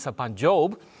calamities upon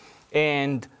Job.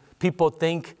 And people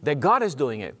think that God is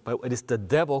doing it, but it is the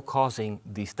devil causing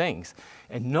these things.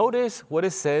 And notice what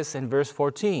it says in verse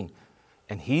 14.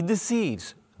 "And he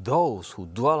deceives those who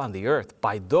dwell on the earth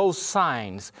by those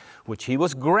signs which he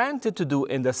was granted to do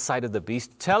in the sight of the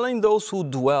beast, telling those who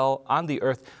dwell on the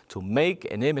earth to make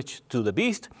an image to the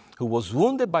beast, who was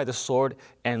wounded by the sword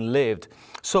and lived."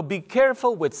 So be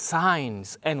careful with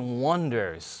signs and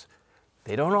wonders.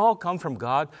 They don't all come from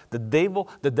God. The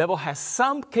devil has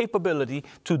some capability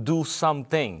to do some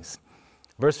things.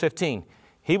 Verse 15,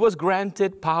 "He was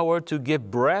granted power to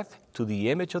give breath to the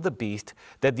image of the beast,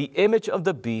 that the image of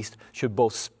the beast should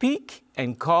both speak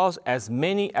and cause as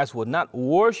many as would not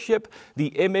worship the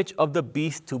image of the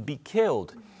beast to be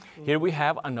killed." Here we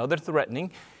have another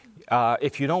threatening.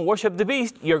 If you don't worship the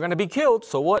beast, you're going to be killed.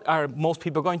 So what are most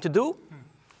people going to do?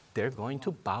 They're going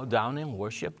to bow down and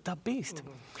worship the beast.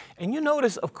 And you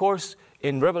notice, of course,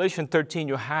 in Revelation 13,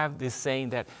 you have this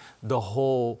saying that the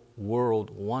whole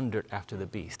world wondered after the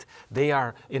beast. They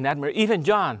are in admiration. Even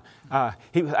John,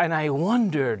 and I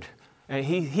wondered. And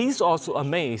he's also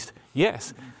amazed.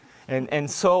 Yes.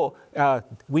 And so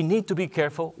we need to be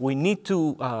careful. We need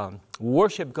to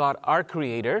worship God, our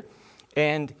Creator.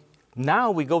 And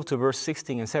now we go to verse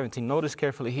 16 and 17. Notice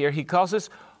carefully here. "He causes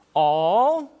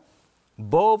all,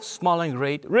 both small and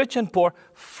great, rich and poor,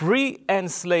 free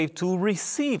and slave, to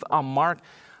receive a mark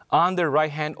on their right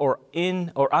hand or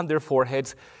on their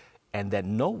foreheads, and that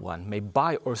no one may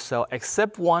buy or sell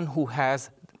except one who has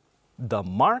the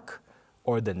mark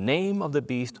or the name of the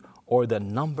beast or the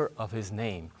number of his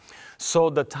name." So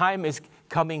the time is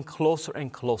coming closer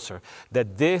and closer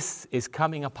that this is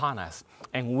coming upon us,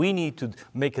 and we need to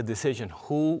make a decision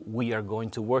who we are going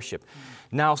to worship.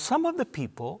 Now, some of the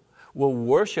people will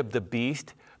worship the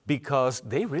beast because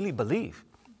they really believe.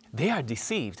 They are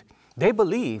deceived. They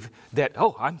believe that,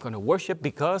 oh, I'm going to worship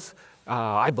because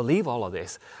I believe all of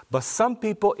this. But some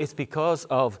people, it's because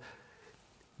of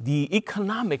the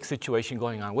economic situation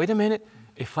going on. Wait a minute,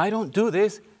 if I don't do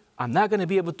this, I'm not going to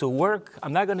be able to work.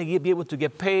 I'm not going to be able to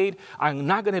get paid. I'm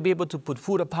not going to be able to put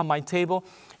food upon my table.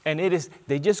 And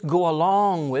they just go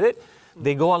along with it.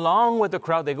 They go along with the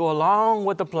crowd. They go along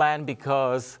with the plan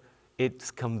because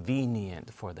it's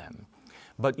convenient for them.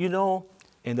 But you know,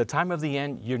 in the time of the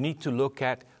end, you need to look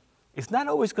at, it's not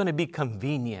always going to be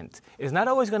convenient. It's not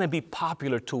always going to be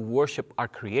popular to worship our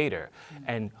Creator.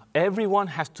 And everyone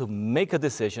has to make a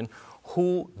decision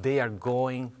who they are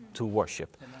going to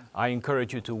worship. I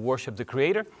encourage you to worship the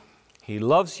Creator. He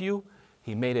loves you.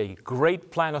 He made a great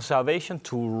plan of salvation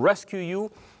to rescue you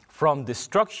from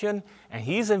destruction, and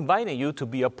He's inviting you to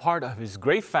be a part of His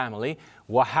great family.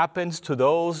 What happens to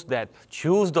those that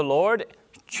choose the Lord,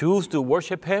 choose to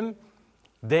worship Him?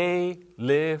 They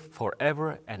live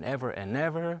forever and ever and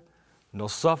ever. No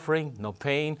suffering, no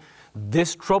pain.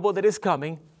 This trouble that is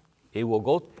coming, It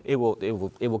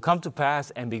will come to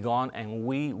pass and be gone, and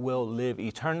we will live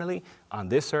eternally on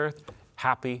this earth,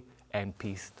 happy and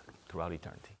peace throughout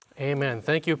eternity. Amen.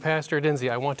 Thank you, Pastor Dinsey.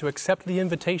 I want to accept the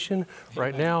invitation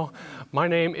right now. My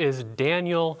name is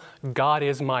Daniel, God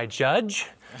is my judge,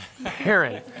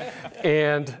 Perrin.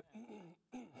 And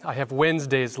I have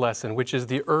Wednesday's lesson, which is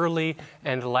the early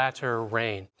and latter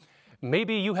rain.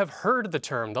 Maybe you have heard the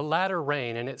term, the latter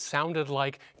rain, and it sounded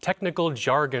like technical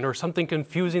jargon or something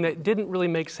confusing that didn't really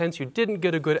make sense. You didn't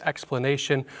get a good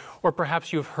explanation, or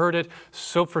perhaps you've heard it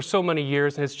for so many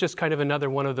years and it's just kind of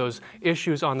another one of those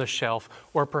issues on the shelf,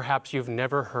 or perhaps you've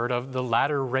never heard of the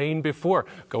latter rain before.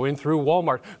 Going through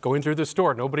Walmart, going through the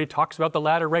store, nobody talks about the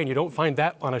latter rain. You don't find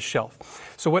that on a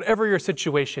shelf. So whatever your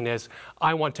situation is,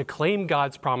 I want to claim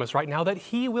God's promise right now that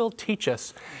He will teach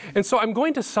us. And so I'm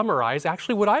going to summarize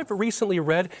actually what I've recently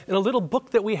read in a little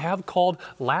book that we have called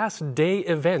Last Day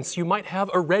Events. You might have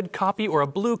a red copy or a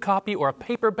blue copy or a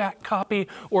paperback copy,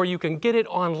 or you can get it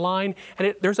online.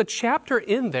 And there's a chapter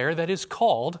in there that is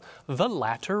called The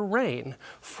Latter Rain.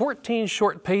 14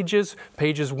 short pages,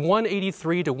 pages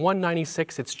 183 to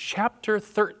 196. It's chapter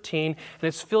 13, and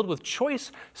it's filled with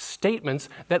choice statements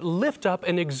that lift up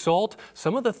and exalt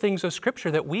some of the things of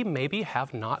Scripture that we maybe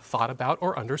have not thought about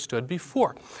or understood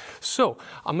before. So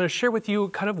I'm going to share with you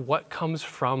kind of what comes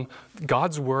from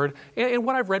God's Word and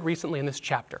what I've read recently in this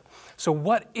chapter. So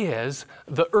what is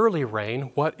the early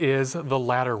rain? What is the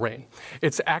latter rain?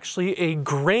 It's actually a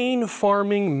grain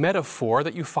farming metaphor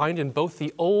that you find in both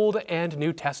the Old and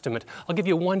New Testament. I'll give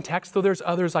you one text, though there's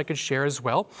others I could share as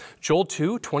well. Joel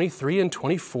 2, 23 and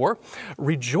 24.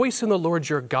 Rejoice in the Lord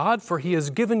your God, for He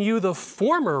has given you the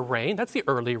former rain, that's the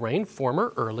early rain,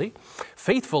 former, early,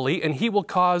 faithfully, and He will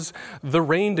cause the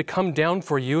rain to come down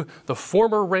for you, the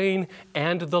former rain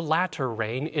and the latter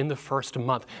rain in the first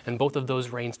month. And both of those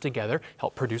rains together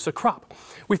help produce a crop.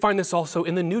 We find this also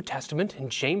in the New Testament in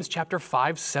James chapter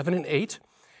 5, 7 and 8,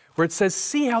 where it says,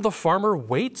 see how the farmer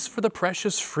waits for the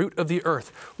precious fruit of the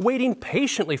earth, waiting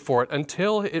patiently for it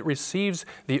until it receives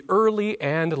the early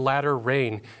and latter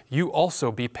rain. You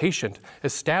also be patient.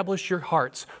 Establish your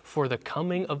hearts, for the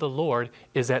coming of the Lord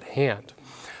is at hand.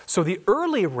 So the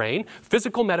early rain,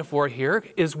 physical metaphor here,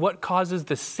 is what causes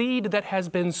the seed that has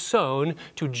been sown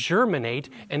to germinate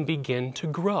and begin to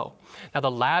grow. Now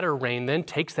the latter rain then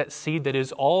takes that seed that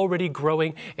is already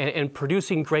growing and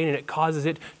producing grain, and it causes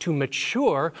it to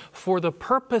mature for the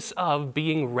purpose of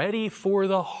being ready for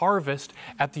the harvest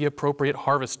at the appropriate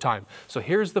harvest time. So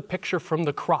here's the picture from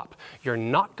the crop. You're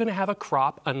not going to have a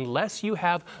crop unless you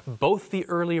have both the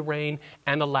early rain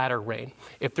and the latter rain.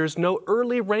 If there's no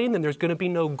early rain, then there's going to be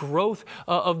no growth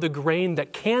of the grain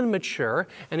that can mature.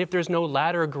 And if there's no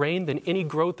latter grain, then any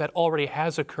growth that already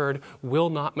has occurred will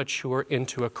not mature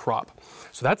into a crop.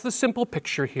 So that's the simple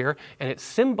picture here, and it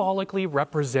symbolically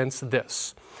represents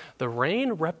this. The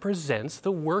rain represents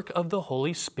the work of the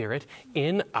Holy Spirit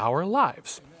in our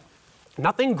lives.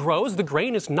 Nothing grows. The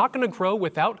grain is not going to grow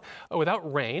without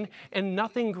rain, and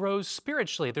nothing grows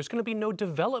spiritually. There's going to be no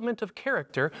development of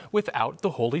character without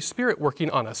the Holy Spirit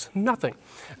working on us. Nothing.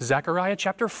 Zechariah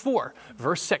chapter 4,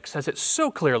 verse 6 says it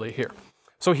so clearly here.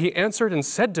 So he answered and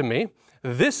said to me,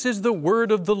 this is the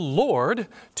word of the Lord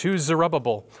to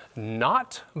Zerubbabel,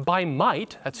 not by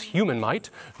might, that's human might,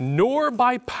 nor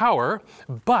by power,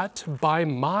 but by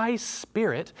my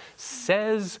Spirit,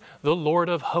 says the Lord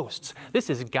of hosts.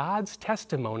 This is God's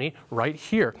testimony right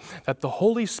here, that the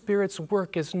Holy Spirit's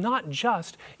work is not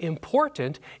just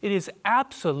important, it is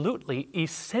absolutely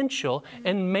essential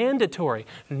and mandatory.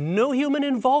 No human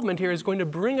involvement here is going to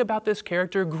bring about this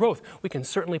character growth. We can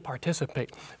certainly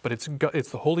participate, but it's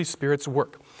the Holy Spirit's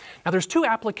work. Now there's two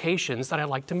applications that I'd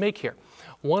like to make here.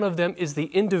 One of them is the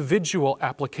individual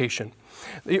application.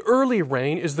 The early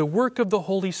rain is the work of the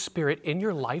Holy Spirit in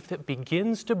your life that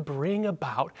begins to bring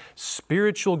about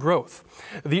spiritual growth.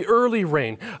 The early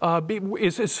rain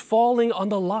is falling on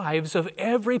the lives of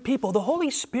every people. The Holy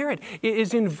Spirit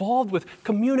is involved with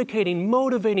communicating,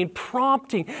 motivating,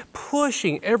 prompting,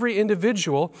 pushing every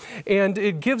individual, and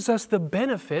it gives us the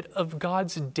benefit of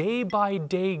God's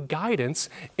day-by-day guidance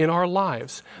in our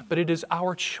lives. But it is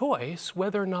our choice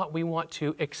whether or not we want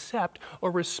to accept or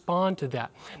respond to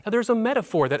that. Now there's a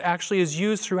metaphor that actually is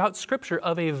used throughout Scripture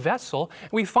of a vessel.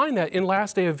 We find that in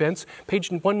Last Day Events,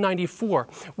 page 194,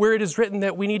 where it is written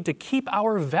that we need to keep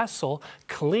our vessel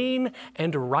clean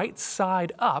and right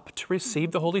side up to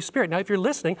receive the Holy Spirit. Now, if you're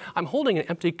listening, I'm holding an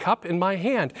empty cup in my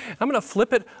hand. I'm going to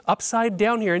flip it upside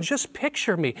down here, and just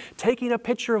picture me taking a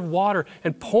pitcher of water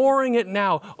and pouring it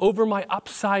now over my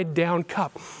upside down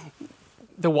cup.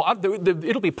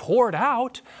 it'll be poured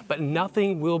out, but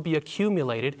nothing will be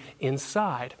accumulated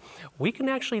inside. We can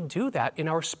actually do that in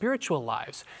our spiritual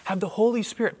lives, have the Holy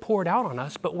Spirit poured out on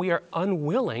us, but we are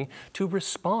unwilling to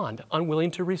respond,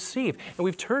 unwilling to receive, and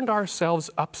we've turned ourselves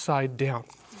upside down.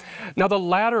 Now, the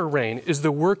latter rain is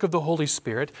the work of the Holy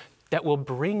Spirit that will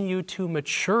bring you to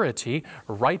maturity,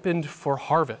 ripened for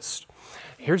harvest.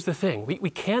 Here's the thing. We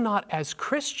cannot, as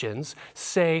Christians,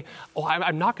 say, oh,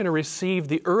 I'm not going to receive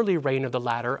the early rain of the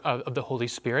latter of the Holy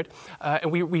Spirit,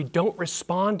 and we don't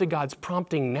respond to God's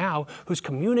prompting now, who's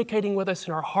communicating with us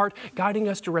in our heart, guiding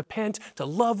us to repent, to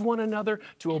love one another,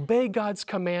 to obey God's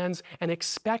commands, and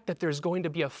expect that there's going to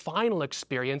be a final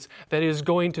experience that is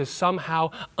going to somehow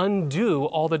undo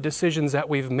all the decisions that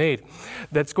we've made,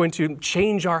 that's going to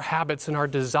change our habits and our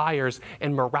desires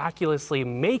and miraculously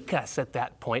make us at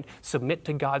that point submit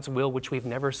to God's will, which we've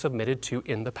never submitted to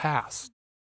in the past.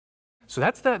 So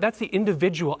that's the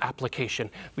individual application.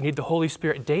 We need the Holy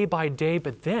Spirit day by day,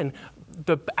 but then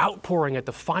the outpouring at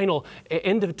the final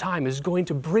end of time is going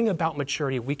to bring about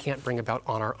maturity we can't bring about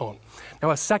on our own.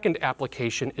 Now, a second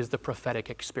application is the prophetic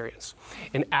experience.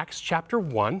 In Acts chapter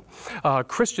 1,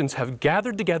 Christians have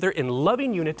gathered together in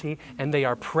loving unity, and they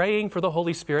are praying for the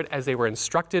Holy Spirit as they were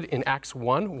instructed in Acts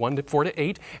 1,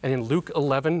 1-4-8, and in Luke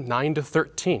 11,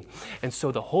 9-13. And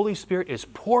so the Holy Spirit is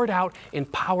poured out in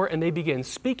power, and they begin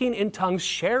speaking in tongues,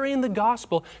 sharing the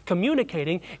gospel,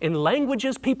 communicating in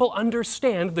languages people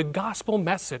understand the gospel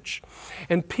message.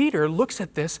 And Peter looks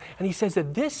at this and he says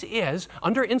that this is,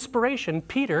 under inspiration,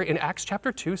 Peter in Acts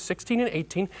chapter 2, 16 and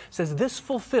 18 says this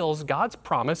fulfills God's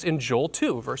promise in Joel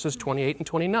 2, verses 28 and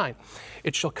 29.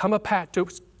 It shall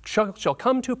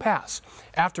come to pass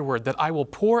afterward that I will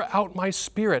pour out my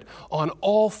Spirit on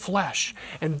all flesh.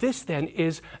 And this then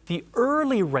is the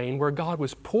early rain where God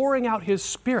was pouring out His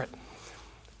Spirit.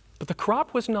 But the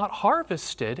crop was not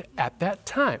harvested at that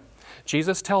time.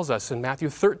 Jesus tells us in Matthew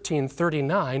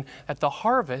 13:39 that the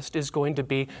harvest is going to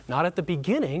be not at the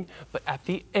beginning, but at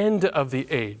the end of the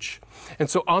age. And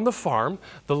so on the farm,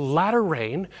 the latter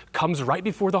rain comes right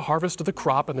before the harvest of the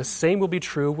crop, and the same will be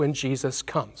true when Jesus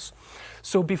comes.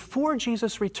 So before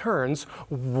Jesus returns,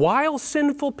 while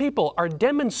sinful people are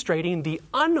demonstrating the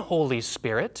unholy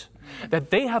Spirit that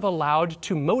they have allowed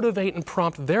to motivate and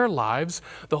prompt their lives,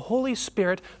 the Holy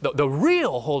Spirit, the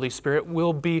real Holy Spirit,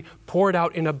 will be poured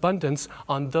out in abundance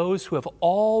on those who have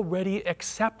already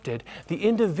accepted the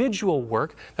individual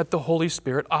work that the Holy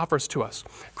Spirit offers to us.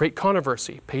 Great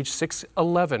Controversy, page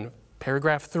 611.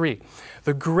 Paragraph 3,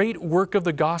 the great work of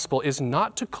the gospel is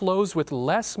not to close with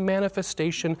less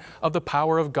manifestation of the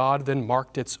power of God than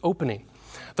marked its opening.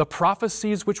 The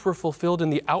prophecies which were fulfilled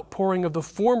in the outpouring of the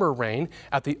former rain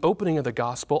at the opening of the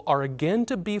gospel are again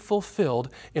to be fulfilled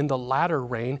in the latter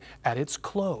rain at its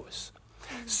close.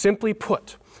 Simply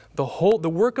put, the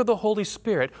work of the Holy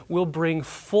Spirit will bring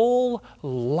full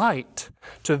light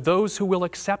to those who will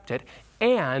accept it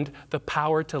and the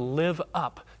power to live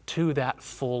up to that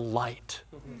full light.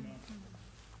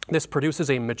 This produces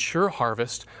a mature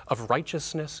harvest of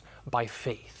righteousness by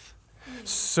faith.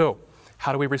 So,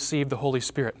 how do we receive the Holy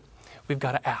Spirit? We've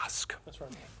got to ask. That's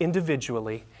right.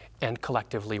 Individually and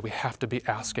collectively, we have to be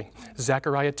asking.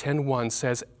 Zechariah 10:1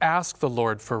 says, "Ask the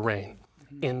Lord for rain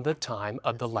in the time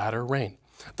of the latter rain.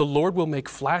 The Lord will make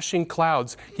flashing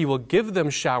clouds. He will give them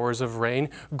showers of rain,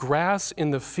 grass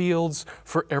in the fields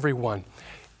for everyone."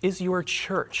 Is your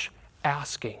church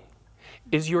asking?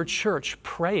 Is your church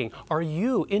praying? Are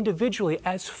you individually,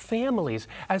 as families,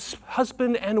 as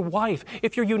husband and wife,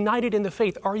 if you're united in the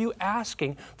faith, are you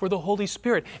asking for the Holy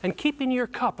Spirit and keeping your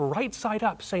cup right side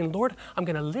up, saying, Lord, I'm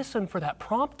going to listen for that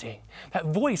prompting, that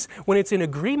voice when it's in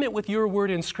agreement with your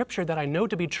word in Scripture that I know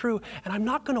to be true, and I'm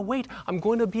not going to wait. I'm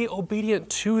going to be obedient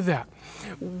to that.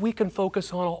 We can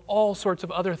focus on all sorts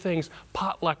of other things,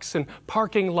 potlucks and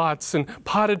parking lots and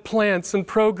potted plants and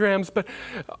programs, but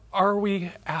are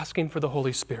we asking for the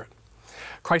Holy Spirit?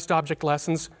 Christ Object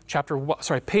Lessons,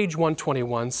 page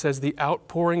 121 says the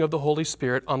outpouring of the Holy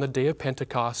Spirit on the day of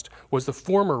Pentecost was the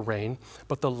former rain,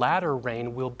 but the latter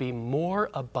rain will be more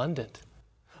abundant.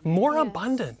 More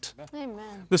abundant.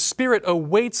 Amen. The Spirit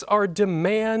awaits our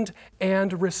demand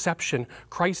and reception.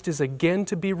 Christ is again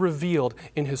to be revealed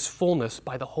in His fullness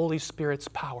by the Holy Spirit's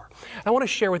power. And I want to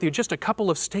share with you just a couple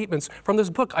of statements from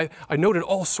this book. I noted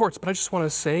all sorts, but I just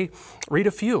want to read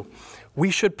a few.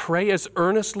 We should pray as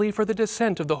earnestly for the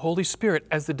descent of the Holy Spirit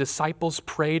as the disciples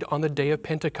prayed on the day of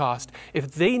Pentecost.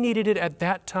 If they needed it at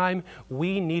that time,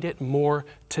 we need it more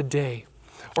today.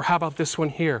 Or how about this one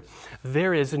here?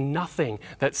 There is nothing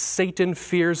that Satan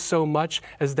fears so much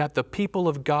as that the people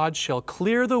of God shall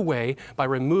clear the way by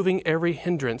removing every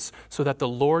hindrance, so that the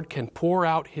Lord can pour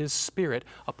out his Spirit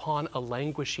upon a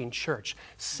languishing church.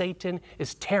 Satan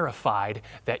is terrified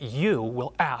that you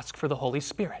will ask for the Holy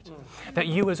Spirit, that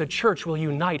you as a church will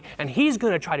unite, and he's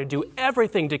going to try to do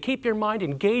everything to keep your mind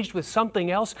engaged with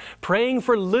something else, praying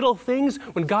for little things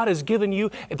when God has given you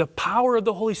the power of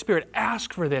the Holy Spirit.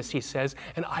 Ask for this, he says,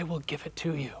 and I will give it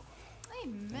to you.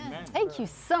 Amen. Thank you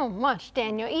so much,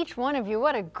 Daniel. Each one of you,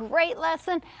 what a great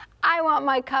lesson. I want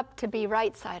my cup to be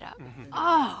right side up.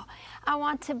 Oh, I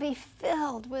want to be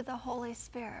filled with the Holy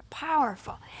Spirit.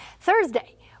 Powerful.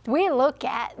 Thursday, we look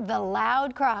at the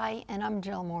loud cry, and I'm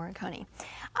Jill Morricone.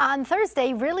 On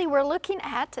Thursday, really, we're looking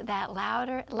at that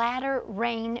latter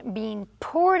rain being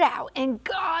poured out and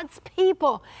God's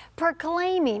people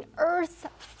proclaiming Earth's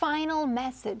final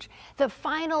message, the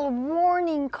final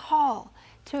warning call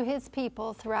to his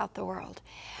people throughout the world.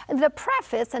 The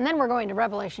preface, and then we're going to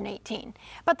Revelation 18,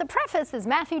 but the preface is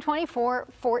Matthew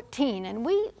 24:14, and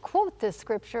we quote this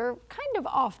scripture kind of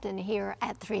often here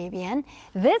at 3ABN.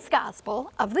 This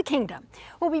gospel of the kingdom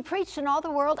will be preached in all the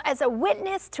world as a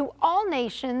witness to all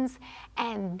nations,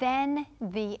 and then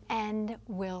the end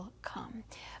will come.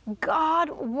 God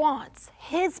wants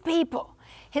his people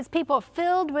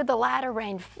filled with the latter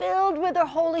rain, filled with the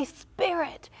Holy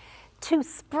Spirit, to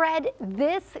spread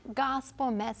this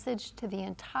gospel message to the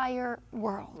entire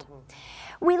world.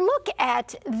 We look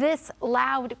at this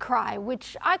loud cry,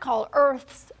 which I call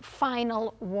Earth's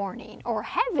final warning, or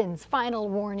heaven's final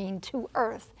warning to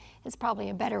Earth is probably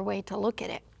a better way to look at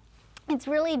it. It's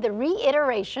really the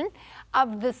reiteration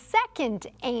of the second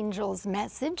angel's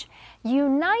message,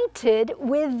 united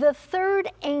with the third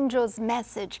angel's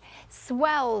message,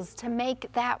 swells to make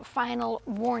that final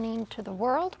warning to the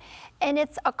world, and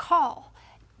it's a call.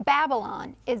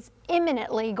 Babylon is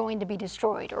imminently going to be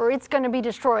destroyed, or it's going to be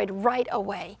destroyed right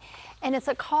away. And it's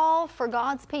a call for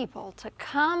God's people to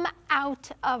come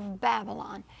out of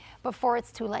Babylon before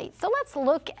it's too late. So let's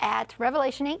look at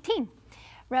Revelation 18.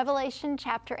 Revelation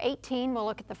chapter 18, we'll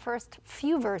look at the first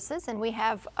few verses, and we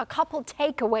have a couple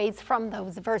takeaways from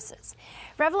those verses.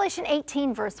 Revelation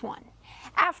 18, verse 1.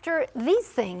 After these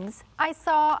things, I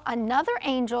saw another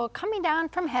angel coming down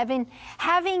from heaven,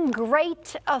 having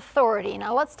great authority.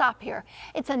 Now let's stop here.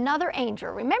 It's another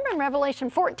angel. Remember in Revelation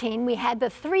 14, we had the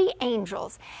three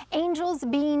angels. Angels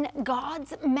being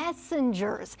God's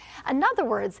messengers. In other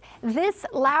words, this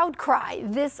loud cry,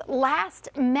 this last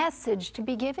message to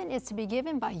be given is to be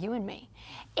given by you and me.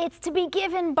 It's to be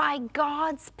given by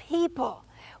God's people.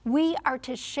 We are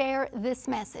to share this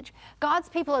message. God's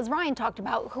people, as Ryan talked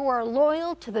about, who are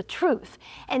loyal to the truth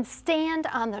and stand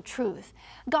on the truth.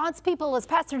 God's people, as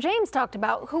Pastor James talked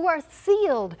about, who are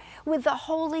sealed with the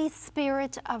Holy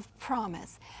Spirit of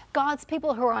promise. God's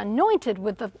people who are anointed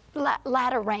with the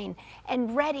latter rain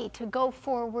and ready to go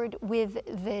forward with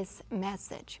this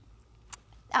message.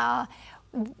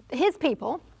 His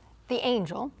people, the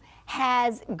angel,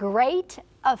 has great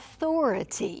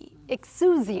authority,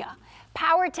 exousia.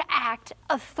 Power to act,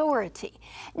 authority.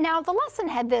 Now, the lesson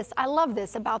had this, I love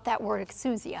this about that word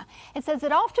exousia. It says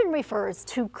it often refers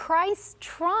to Christ's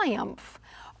triumph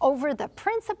over the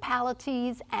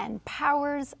principalities and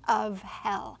powers of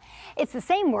hell. It's the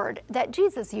same word that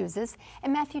Jesus uses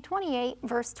in Matthew 28,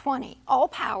 verse 20. All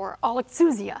power, all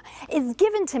exousia, is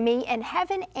given to me in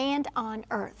heaven and on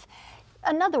earth.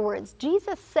 In other words,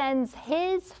 Jesus sends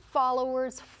his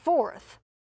followers forth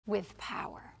with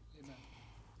power.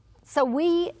 So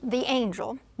we, the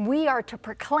angel, we are to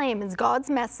proclaim as God's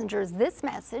messengers this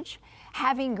message,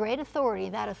 having great authority.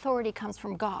 That authority comes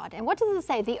from God. And what does it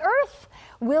say? The earth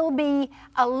will be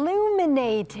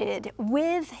illuminated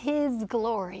with his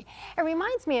glory. It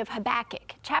reminds me of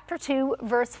Habakkuk, chapter 2,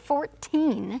 verse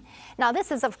 14. Now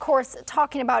this is, of course,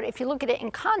 talking about, if you look at it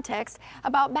in context,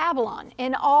 about Babylon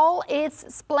in all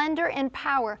its splendor and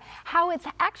power, how it's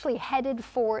actually headed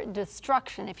for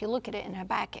destruction, if you look at it in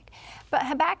Habakkuk. But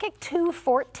Habakkuk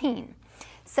 2:14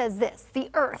 says this: the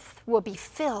earth will be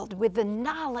filled with the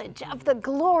knowledge of the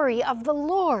glory of the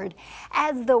Lord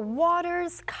as the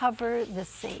waters cover the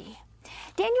sea.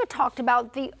 Daniel talked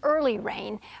about the early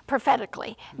rain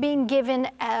prophetically being given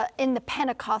in the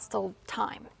Pentecostal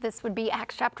time. This would be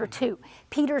Acts chapter 2,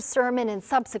 Peter's sermon, and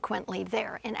subsequently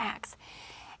there in Acts.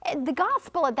 The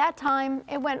gospel at that time,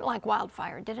 it went like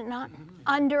wildfire, did it not?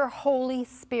 Under Holy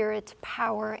Spirit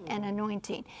power and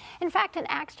anointing. In fact, in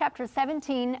Acts chapter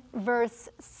 17, verse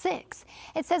 6,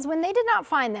 it says, when they did not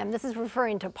find them, this is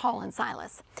referring to Paul and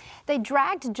Silas, they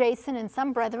dragged Jason and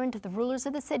some brethren to the rulers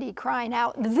of the city, crying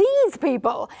out, these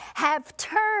people have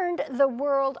turned the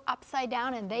world upside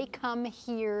down, and they come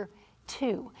here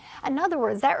too. In other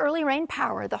words, that early rain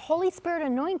power, the Holy Spirit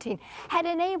anointing, had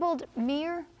enabled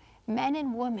mere men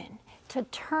and women to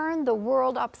turn the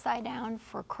world upside down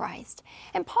for Christ.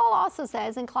 And Paul also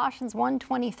says in Colossians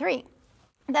 1:23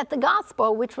 that the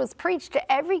gospel which was preached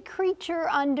to every creature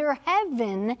under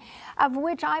heaven, of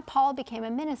which I, Paul, became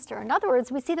a minister. In other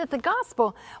words, we see that the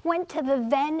gospel went to the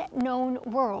then known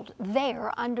world,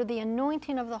 there under the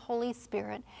anointing of the Holy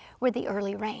Spirit with the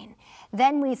early rain.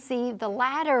 Then we see the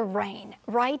latter rain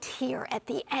right here at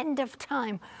the end of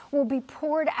time will be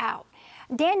poured out.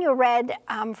 Daniel read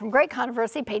from Great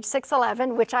Controversy, page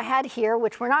 611, which I had here,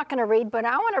 which we're not going to read, but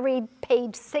I want to read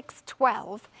page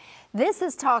 612. This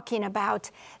is talking about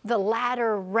the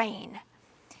latter rain.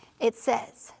 It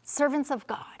says, servants of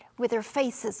God, with their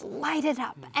faces lighted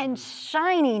up and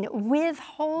shining with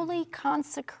holy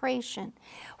consecration,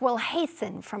 will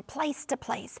hasten from place to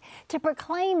place to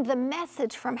proclaim the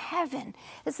message from heaven.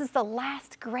 This is the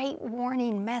last great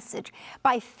warning message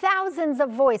by thousands of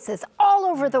voices all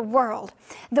over the world.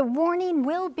 The warning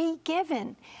will be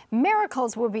given.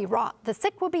 Miracles will be wrought. The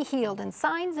sick will be healed, and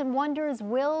signs and wonders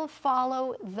will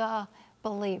follow the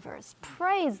believers.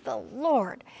 Praise the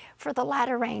Lord for the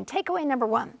latter rain. Takeaway number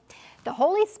one. The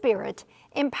Holy Spirit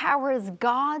empowers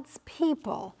God's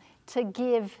people to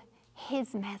give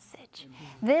His message.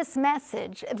 This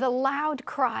message, the loud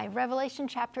cry, Revelation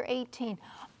chapter 18,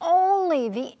 only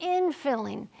the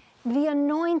infilling, the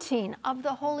anointing of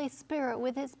the Holy Spirit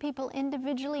with His people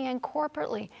individually and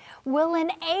corporately will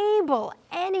enable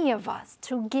any of us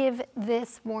to give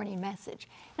this warning message.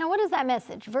 Now, what is that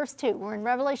message? Verse 2. We're in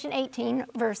Revelation 18,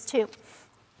 verse 2.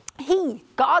 He,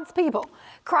 God's people,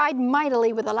 cried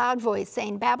mightily with a loud voice,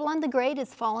 saying, Babylon the Great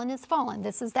is fallen, is fallen.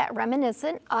 This is that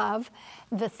reminiscent of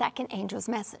the second angel's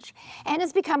message. And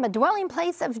has become a dwelling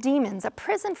place of demons, a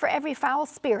prison for every foul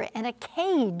spirit, and a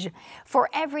cage for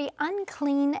every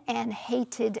unclean and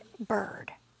hated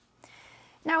bird.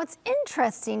 Now, it's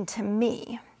interesting to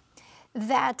me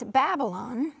that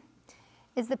Babylon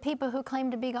is the people who claim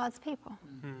to be God's people.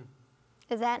 Mm-hmm.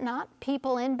 Is that not?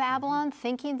 People in Babylon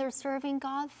thinking they're serving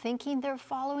God, thinking they're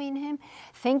following Him,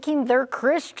 thinking they're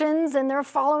Christians and they're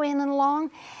following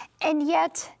along. And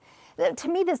yet, to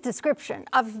me, this description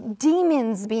of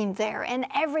demons being there and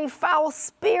every foul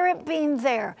spirit being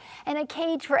there and a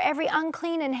cage for every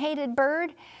unclean and hated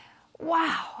bird,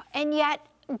 wow. And yet,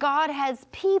 God has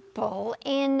people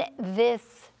in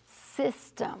this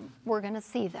system. We're going to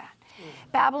see that.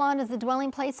 Babylon is the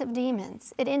dwelling place of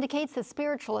demons. It indicates the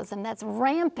spiritualism that's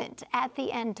rampant at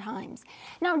the end times.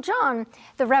 Now, John,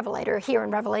 the Revelator here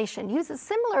in Revelation, uses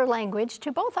similar language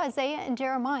to both Isaiah and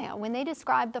Jeremiah when they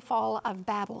describe the fall of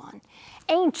Babylon.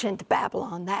 Ancient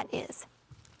Babylon, that is.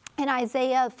 In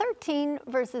Isaiah 13,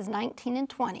 verses 19 and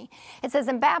 20, it says,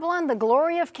 in Babylon, the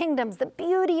glory of kingdoms, the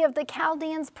beauty of the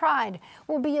Chaldeans' pride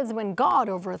will be as when God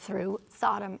overthrew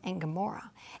Sodom and Gomorrah.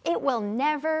 It will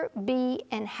never be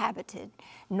inhabited,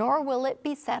 nor will it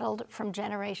be settled from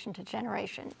generation to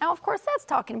generation. Now, of course, that's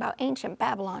talking about ancient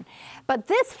Babylon. But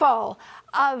this fall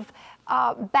of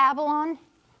Babylon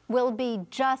will be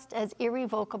just as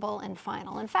irrevocable and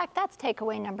final. In fact, that's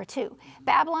takeaway number 2.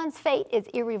 Babylon's fate is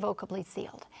irrevocably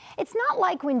sealed. It's not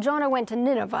like when Jonah went to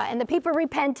Nineveh and the people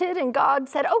repented and God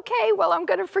said, okay, well, I'm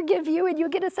going to forgive you and you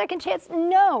get a second chance.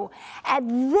 No, at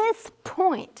this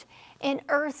point in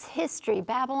Earth's history,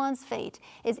 Babylon's fate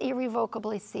is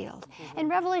irrevocably sealed. In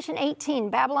Revelation 18,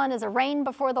 Babylon is arraigned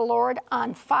before the Lord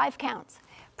on 5 counts.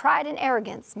 Pride and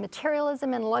arrogance,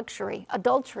 materialism and luxury,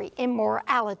 adultery,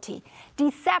 immorality,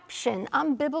 deception,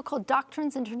 unbiblical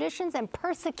doctrines and traditions, and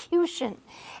persecution.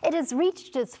 It has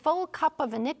reached its full cup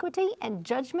of iniquity, and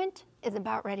judgment is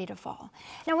about ready to fall.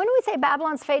 Now, when we say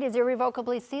Babylon's fate is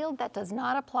irrevocably sealed, that does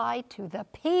not apply to the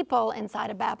people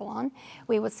inside of Babylon.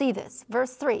 We will see this.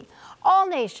 Verse 3, all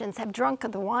nations have drunk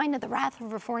of the wine of the wrath of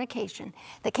her fornication.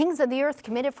 The kings of the earth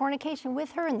committed fornication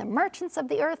with her, and the merchants of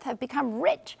the earth have become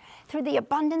rich through the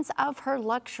abundance of her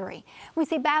luxury. We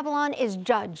see Babylon is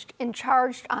judged and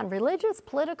charged on religious,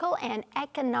 political, and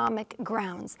economic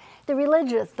grounds. The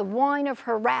religious, the wine of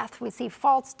her wrath, we see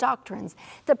false doctrines.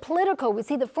 The political, we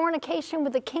see the fornication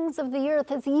with the kings of the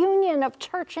earth, as union of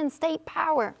church and state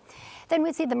power. Then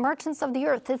we see the merchants of the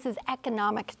earth. This is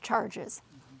economic charges.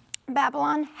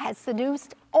 Babylon has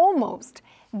seduced almost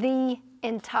the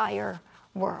entire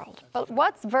world. But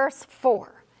what's verse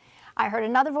 4? I heard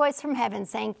another voice from heaven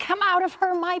saying, come out of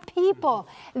her, my people.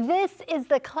 This is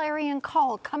the clarion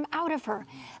call. Come out of her,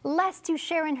 lest you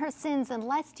share in her sins and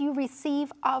lest you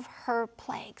receive of her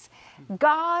plagues.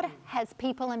 God has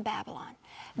people in Babylon.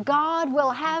 God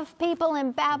will have people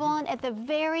in Babylon at the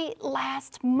very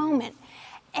last moment.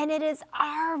 And it is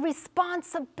our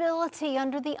responsibility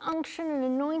under the unction and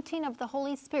anointing of the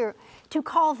Holy Spirit to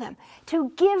call them,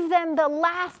 to give them the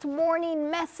last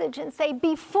warning message and say,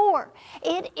 before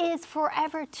it is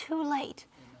forever too late,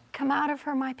 come out of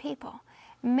her, my people.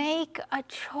 Make a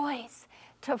choice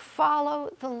to follow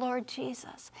the Lord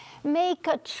Jesus. Make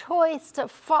a choice to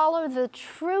follow the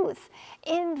truth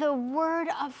in the Word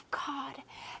of God.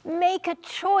 Make a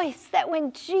choice that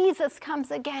when Jesus comes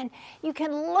again, you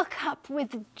can look up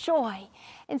with joy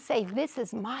and say, this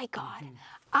is my God.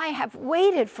 I have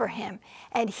waited for him,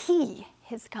 and he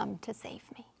has come to save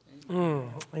me.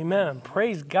 Amen.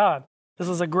 Praise God. This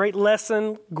was a great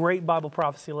lesson, great Bible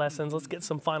prophecy lessons. Let's get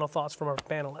some final thoughts from our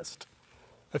panelists.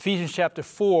 Ephesians chapter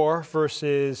 4,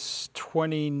 verses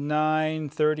 29,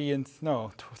 30,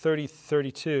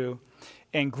 32.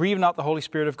 And grieve not the Holy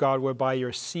Spirit of God, whereby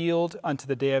you're sealed unto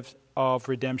the day of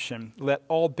redemption. Let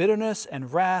all bitterness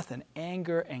and wrath and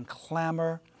anger and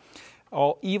clamor,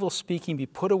 all evil speaking be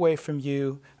put away from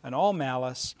you, and all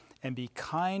malice, and be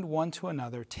kind one to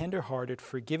another, tender-hearted,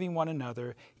 forgiving one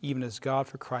another, even as God,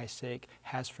 for Christ's sake,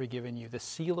 has forgiven you. The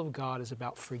seal of God is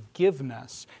about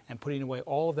forgiveness and putting away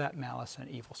all of that malice and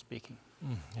evil speaking.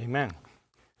 Amen.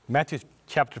 Matthew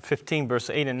chapter 15, verse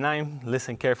 8 and 9.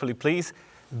 Listen carefully, please.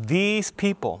 These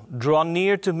people draw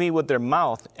near to me with their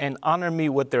mouth and honor me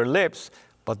with their lips,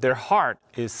 but their heart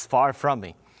is far from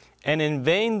me. And in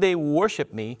vain they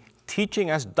worship me, teaching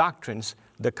as doctrines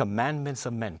the commandments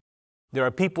of men. There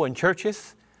are people in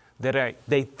churches that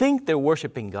they think they're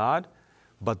worshiping God,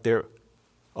 but they're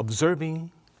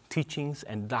observing teachings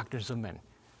and doctrines of men.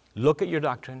 Look at your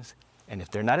doctrines, and if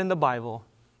they're not in the Bible,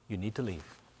 you need to leave.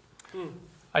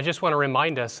 I just want to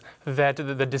remind us that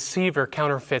the deceiver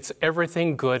counterfeits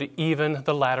everything good, even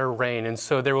the latter rain. And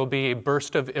so there will be a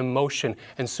burst of emotion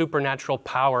and supernatural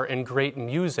power and great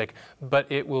music, but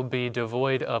it will be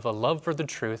devoid of a love for the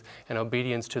truth and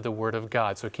obedience to the Word of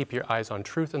God. So keep your eyes on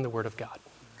truth and the Word of God.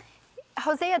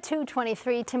 Hosea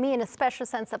 2:23, to me in a special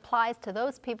sense, applies to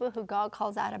those people who God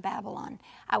calls out of Babylon.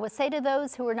 I would say to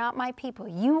those who are not my people,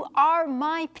 you are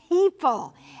my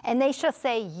people. And they shall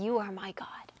say, you are my God.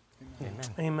 Amen.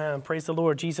 Amen. Praise the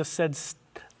Lord. Jesus said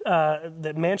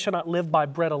that man shall not live by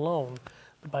bread alone,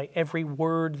 but by every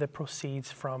word that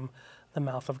proceeds from the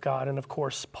mouth of God. And of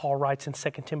course, Paul writes in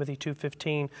 2 Timothy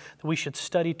 2:15 that we should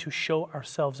study to show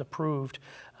ourselves approved.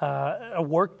 A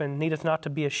workman needeth not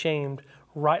to be ashamed,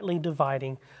 rightly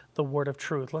dividing the word of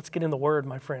truth. Let's get in the word,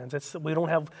 my friends. We don't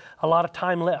have a lot of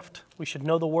time left. We should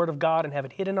know the word of God and have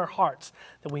it hid in our hearts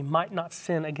that we might not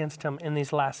sin against him in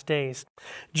these last days.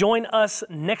 Join us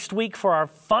next week for our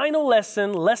final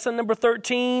lesson, lesson number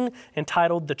 13,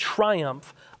 entitled The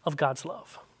Triumph of God's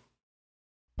Love.